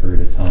short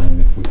period of time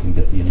if we can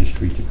get the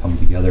industry to come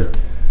together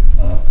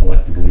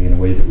collectively in a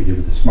way that we did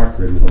with the smart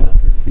grid with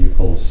electric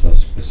vehicles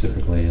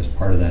specifically as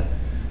part of that.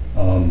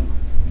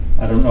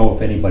 I don't know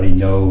if anybody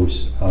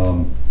knows,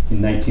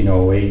 in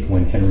 1908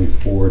 when Henry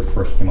Ford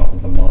first came out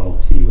with the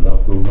Model T,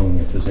 without Googling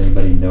it, does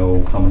anybody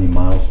know how many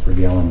miles per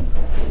gallon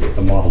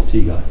the Model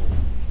T got?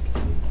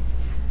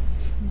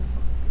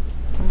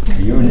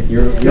 You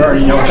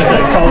already know because I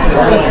told you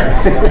earlier.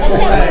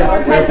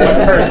 Let's have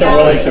One person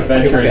willing to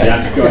venture a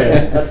guess. Go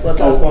ahead. Let's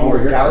ask one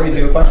more. Gary, do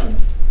you have a question?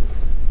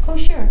 Oh,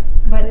 sure.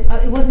 But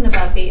it wasn't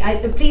about the,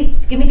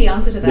 please give me the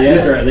answer to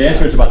that. The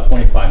answer is about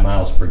 25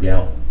 miles per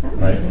gallon,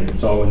 right?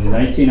 So in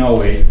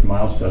 1908,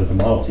 the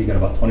Model T got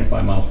about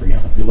 25 miles per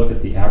gallon. If you look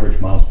at the average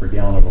miles per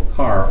gallon of a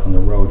car on the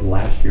road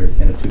last year, at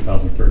the end of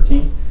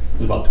 2013, it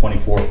was about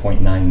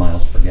 24.9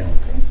 miles per gallon.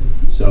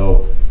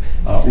 So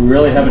we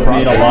really haven't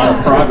made a lot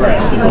of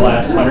progress in the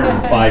last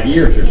 105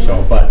 years or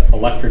so, but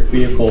electric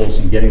vehicles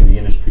and getting the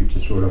industry to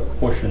sort of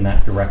push in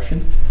that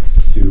direction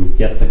to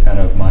get the kind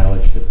of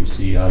mileage that we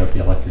see out of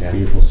the electric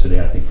vehicles today,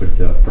 I think would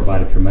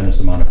provide a tremendous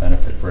amount of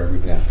benefit for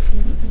everybody.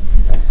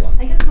 Excellent.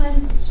 I guess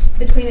mine's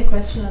between a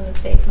question and a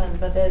statement,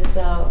 but there's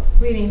a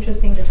really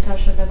interesting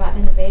discussion about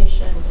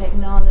innovation,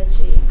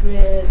 technology,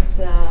 grids,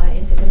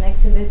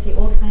 interconnectivity,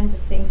 all kinds of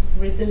things,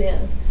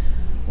 resilience,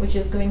 which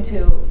is going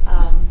to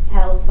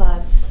help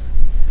us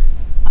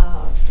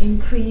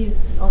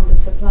increase on the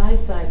supply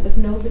side, but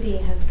nobody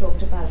has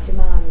talked about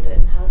demand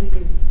and how do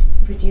you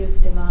reduce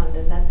demand,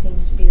 and that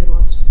seems to be the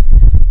most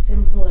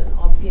simple and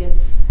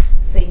obvious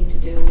thing to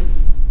do.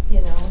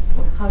 You know,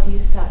 how do you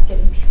start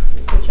getting people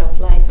to switch off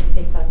lights and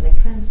take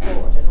public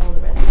transport and all the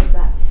rest of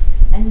that?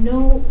 And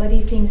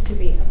nobody seems to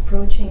be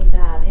approaching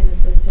that in a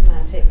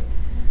systematic,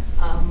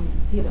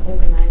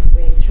 organized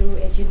way through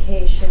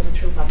education,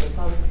 through public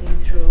policy,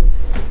 through,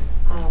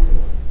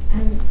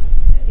 and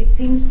it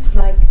seems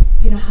like,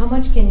 how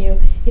much can you,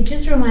 it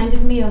just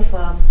reminded me of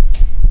a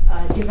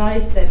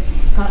device that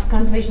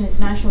Conservation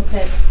International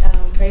said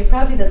very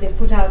proudly that they've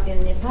put out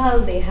in Nepal.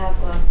 They have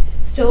a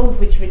stove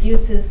which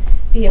reduces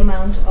the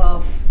amount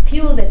of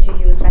fuel that you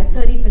use by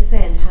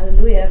 30%,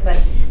 hallelujah,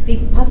 but the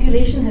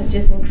population has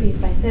just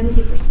increased by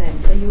 70%,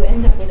 so you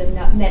end up with a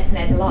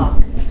net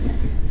loss.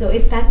 So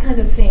it's that kind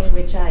of thing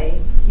which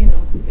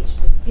which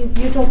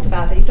you talked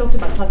about it, you talked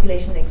about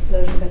population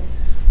explosion, but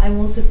I'm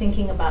also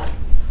thinking about,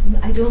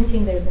 I don't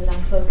think there's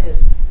enough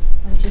focus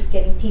on just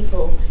getting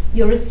people,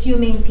 you're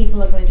assuming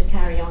people are going to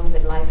carry on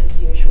with life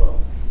as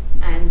usual,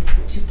 and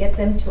to get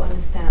them to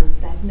understand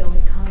that no,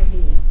 it can't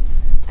be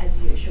as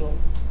usual.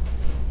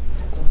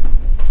 That's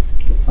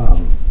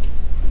all.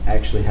 I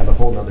actually have a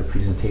whole other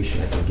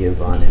presentation I can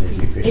give on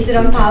energy efficiency. Is it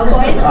on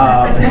PowerPoint?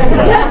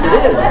 Yes,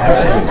 it is,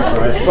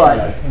 actually.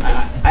 But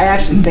I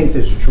actually think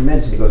there's a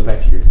tremendous, and it goes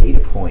back to your data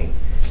point,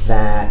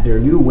 that there are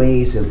new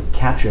ways of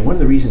capturing. One of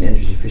the reasons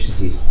energy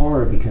efficiency is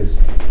hard because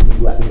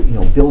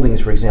buildings,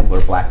 for example,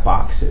 are black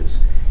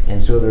boxes.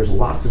 And so there's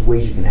lots of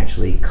ways you can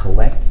actually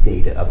collect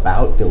data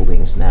about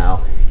buildings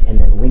now and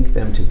then link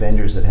them to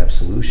vendors that have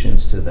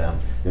solutions to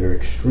them that are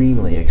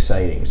extremely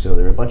exciting. So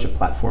there are a bunch of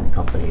platform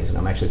companies, and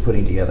I'm actually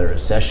putting together a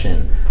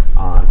session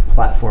on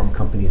platform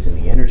companies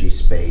in the energy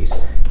space.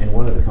 And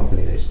one of the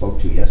companies I spoke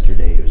to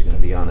yesterday who's going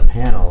to be on the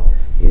panel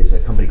is a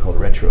company called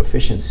Retro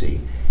Efficiency.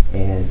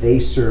 And they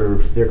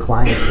serve their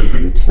client as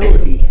a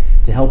utility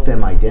to help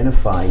them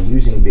identify,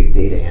 using big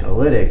data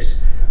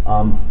analytics,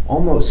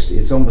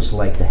 it's almost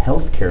like the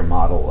healthcare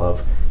model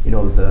of,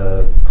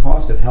 the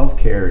cost of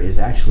healthcare is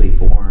actually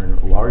borne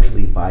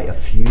largely by a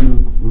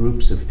few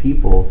groups of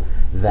people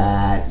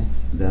that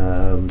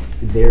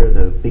they're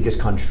the biggest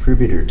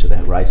contributor to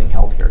that rising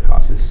healthcare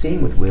costs. It's the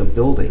same with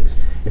buildings.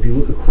 If you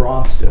look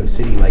across a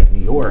city like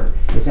New York,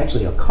 it's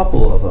actually a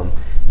couple of them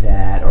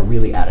that are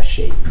really out of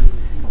shape.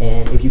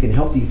 And if you can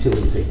help the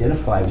utilities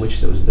identify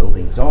which those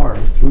buildings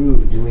are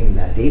through doing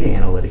that data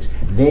analytics,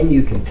 then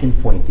you can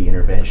pinpoint the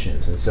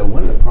interventions. And so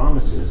one of the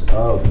promises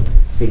of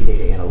big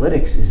data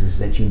analytics is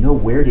that you know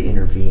where to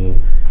intervene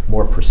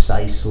more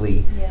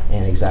precisely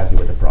and exactly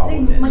what the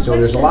problem is. So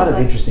there's a lot of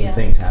interesting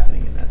things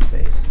happening in that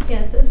space.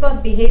 Yeah, so it's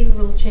about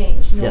behavioral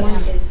change. No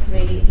one is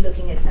really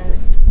looking at, and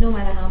no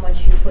matter how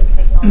much you put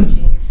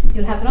technology in,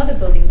 you'll have another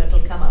building that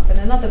will come up and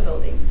another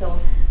building. So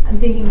I'm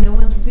thinking no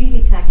one's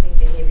really tackling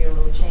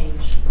behavioral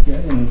change. Yeah,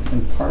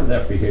 and part of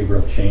that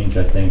behavioral change,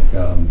 I think,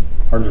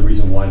 part of the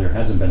reason why there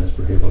hasn't been this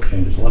behavioral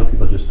change is a lot of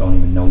people just don't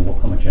even know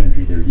how much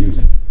energy they're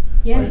using.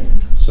 Yes.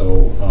 Right? So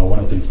one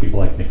of the things people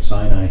like Nick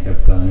Sinai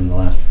have done in the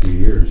last few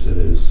years, it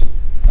is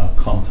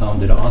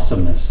compounded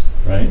awesomeness,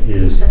 right,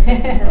 is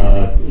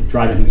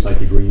driving things like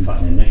the Green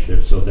Button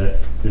Initiative, so that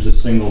there's a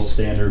single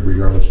standard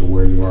regardless of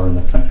where you are in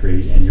the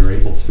country, and you're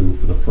able to,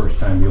 for the first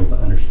time, be able to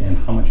understand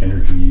how much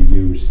energy you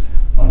use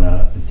on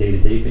a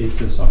day-to-day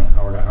basis, on an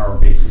hour-to-hour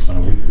basis, on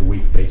a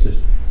week-to-week basis.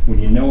 When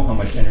you know how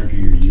much energy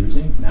you're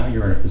using, now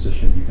you're in a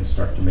position you can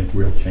start to make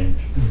real change.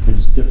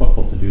 It's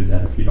difficult to do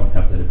that if you don't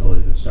have that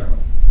ability to start with.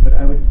 But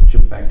I would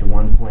jump back to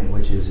one point,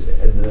 which is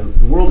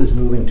the world is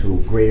moving to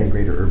greater and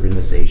greater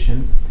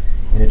urbanization,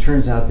 and it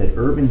turns out that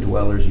urban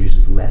dwellers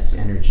use less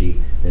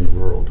energy than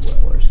rural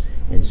dwellers.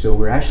 And so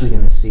we're actually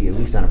going to see, at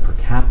least on a per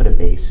capita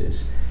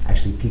basis,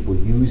 actually people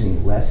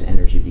using less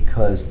energy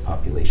because the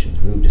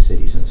populations move to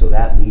cities. And so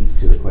that leads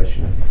to the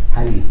question of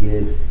how do you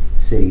give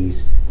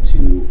cities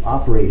to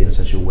operate in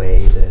such a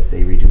way that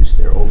they reduce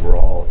their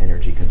overall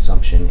energy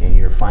consumption. And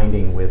you're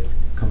finding with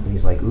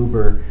companies like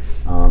Uber,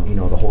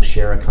 the whole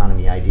share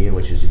economy idea,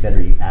 which is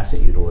better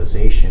asset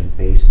utilization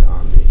based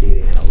on the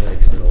data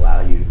analytics that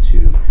allow you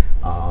to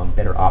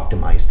better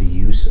optimize the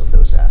use of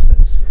those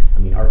assets. I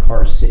mean, our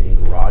cars sit in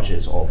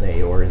garages all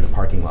day or in the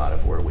parking lot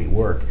of where we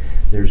work.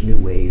 There's new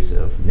ways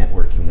of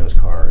networking those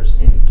cars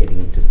and getting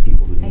them to the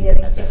people who need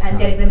them at that time. And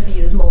getting them to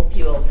use more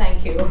fuel.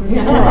 Thank you.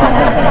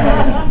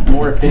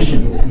 More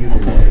efficient.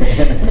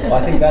 Well,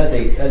 I think that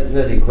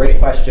is a great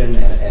question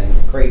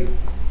and great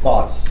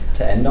thoughts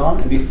to end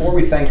on. And before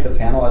we thank the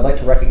panel, I'd like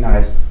to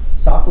recognize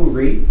Saku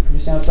Reed. Can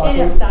you stand up,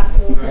 Saku?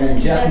 Saku. And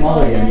Jeff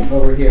Mulligan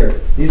over here.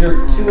 These are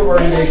two of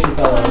our innovation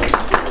fellows.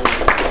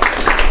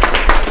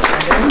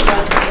 And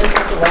they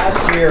spent the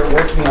last year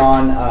working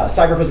on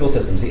cyber-physical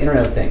systems, the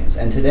Internet of Things.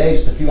 And today,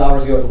 just a few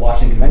hours ago at the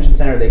Washington Convention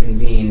Center, they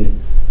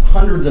convened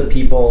hundreds of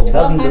people,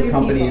 dozens of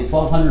companies,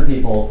 1,200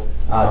 people,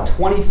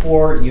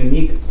 24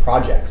 unique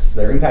projects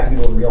that are impacting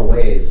people in real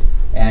ways.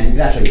 And you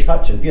can actually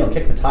touch and feel and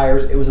kick the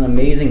tires. It was an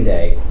amazing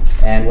day.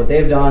 And what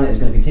they've done is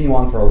going to continue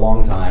on for a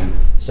long time.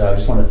 So I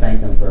just want to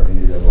thank them for everything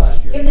they did over the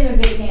last year. Give them a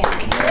big hand.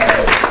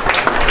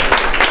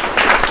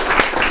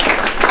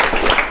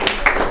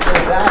 So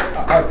with that,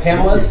 our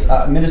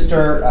panelists,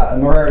 Minister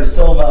Moreira,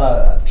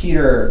 Silva,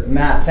 Peter,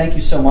 Matt, thank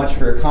you so much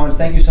for your comments.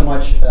 Thank you so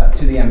much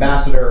to the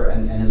ambassador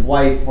and his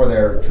wife for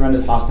their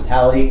tremendous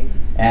hospitality.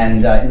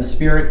 And in the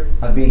spirit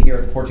of being here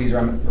at the Portuguese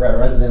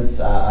residence,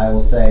 I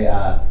will say,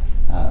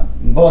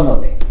 boa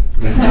noite.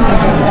 And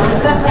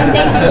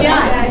thank you,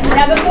 John.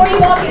 Now, before you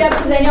all get up,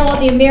 because I know all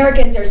the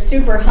Americans are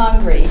super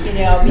hungry, you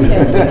know,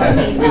 because we're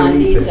working on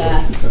these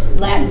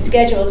Latin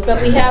schedules.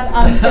 But we have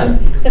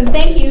some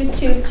thank yous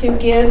to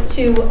give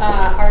to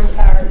our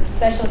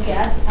special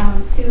guest.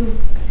 To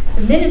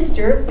the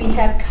minister, we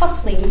have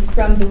cufflinks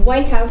from the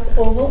White House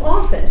Oval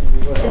Office.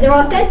 And they're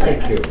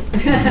authentic. Thank you.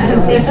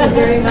 Thank you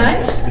very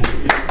much.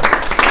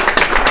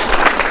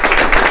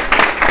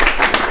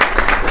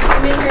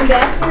 Mr.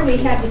 Ambassador, we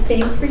have the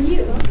same for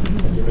you.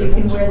 So you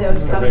can wear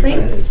those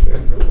cufflinks.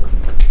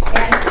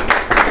 And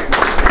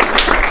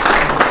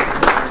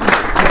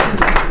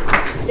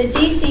the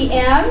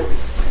DCM,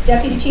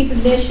 Deputy Chief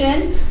of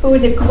Mission, who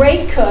is a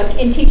great cook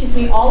and teaches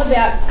me all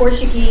about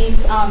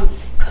Portuguese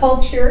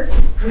culture,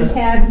 we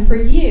have for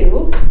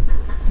you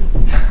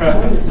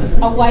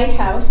a White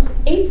House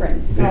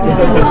apron.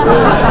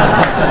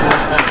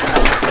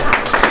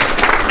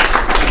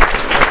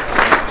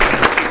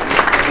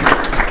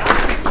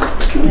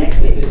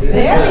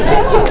 There we go.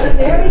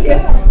 There we go.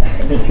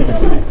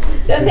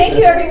 So thank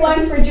you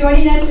everyone for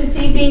joining us this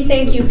evening.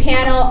 Thank you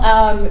panel.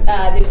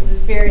 This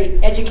is very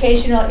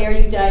educational,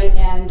 erudite,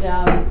 and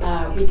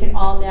we can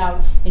all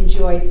now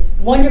enjoy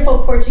wonderful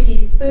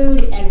Portuguese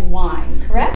food and wine, correct?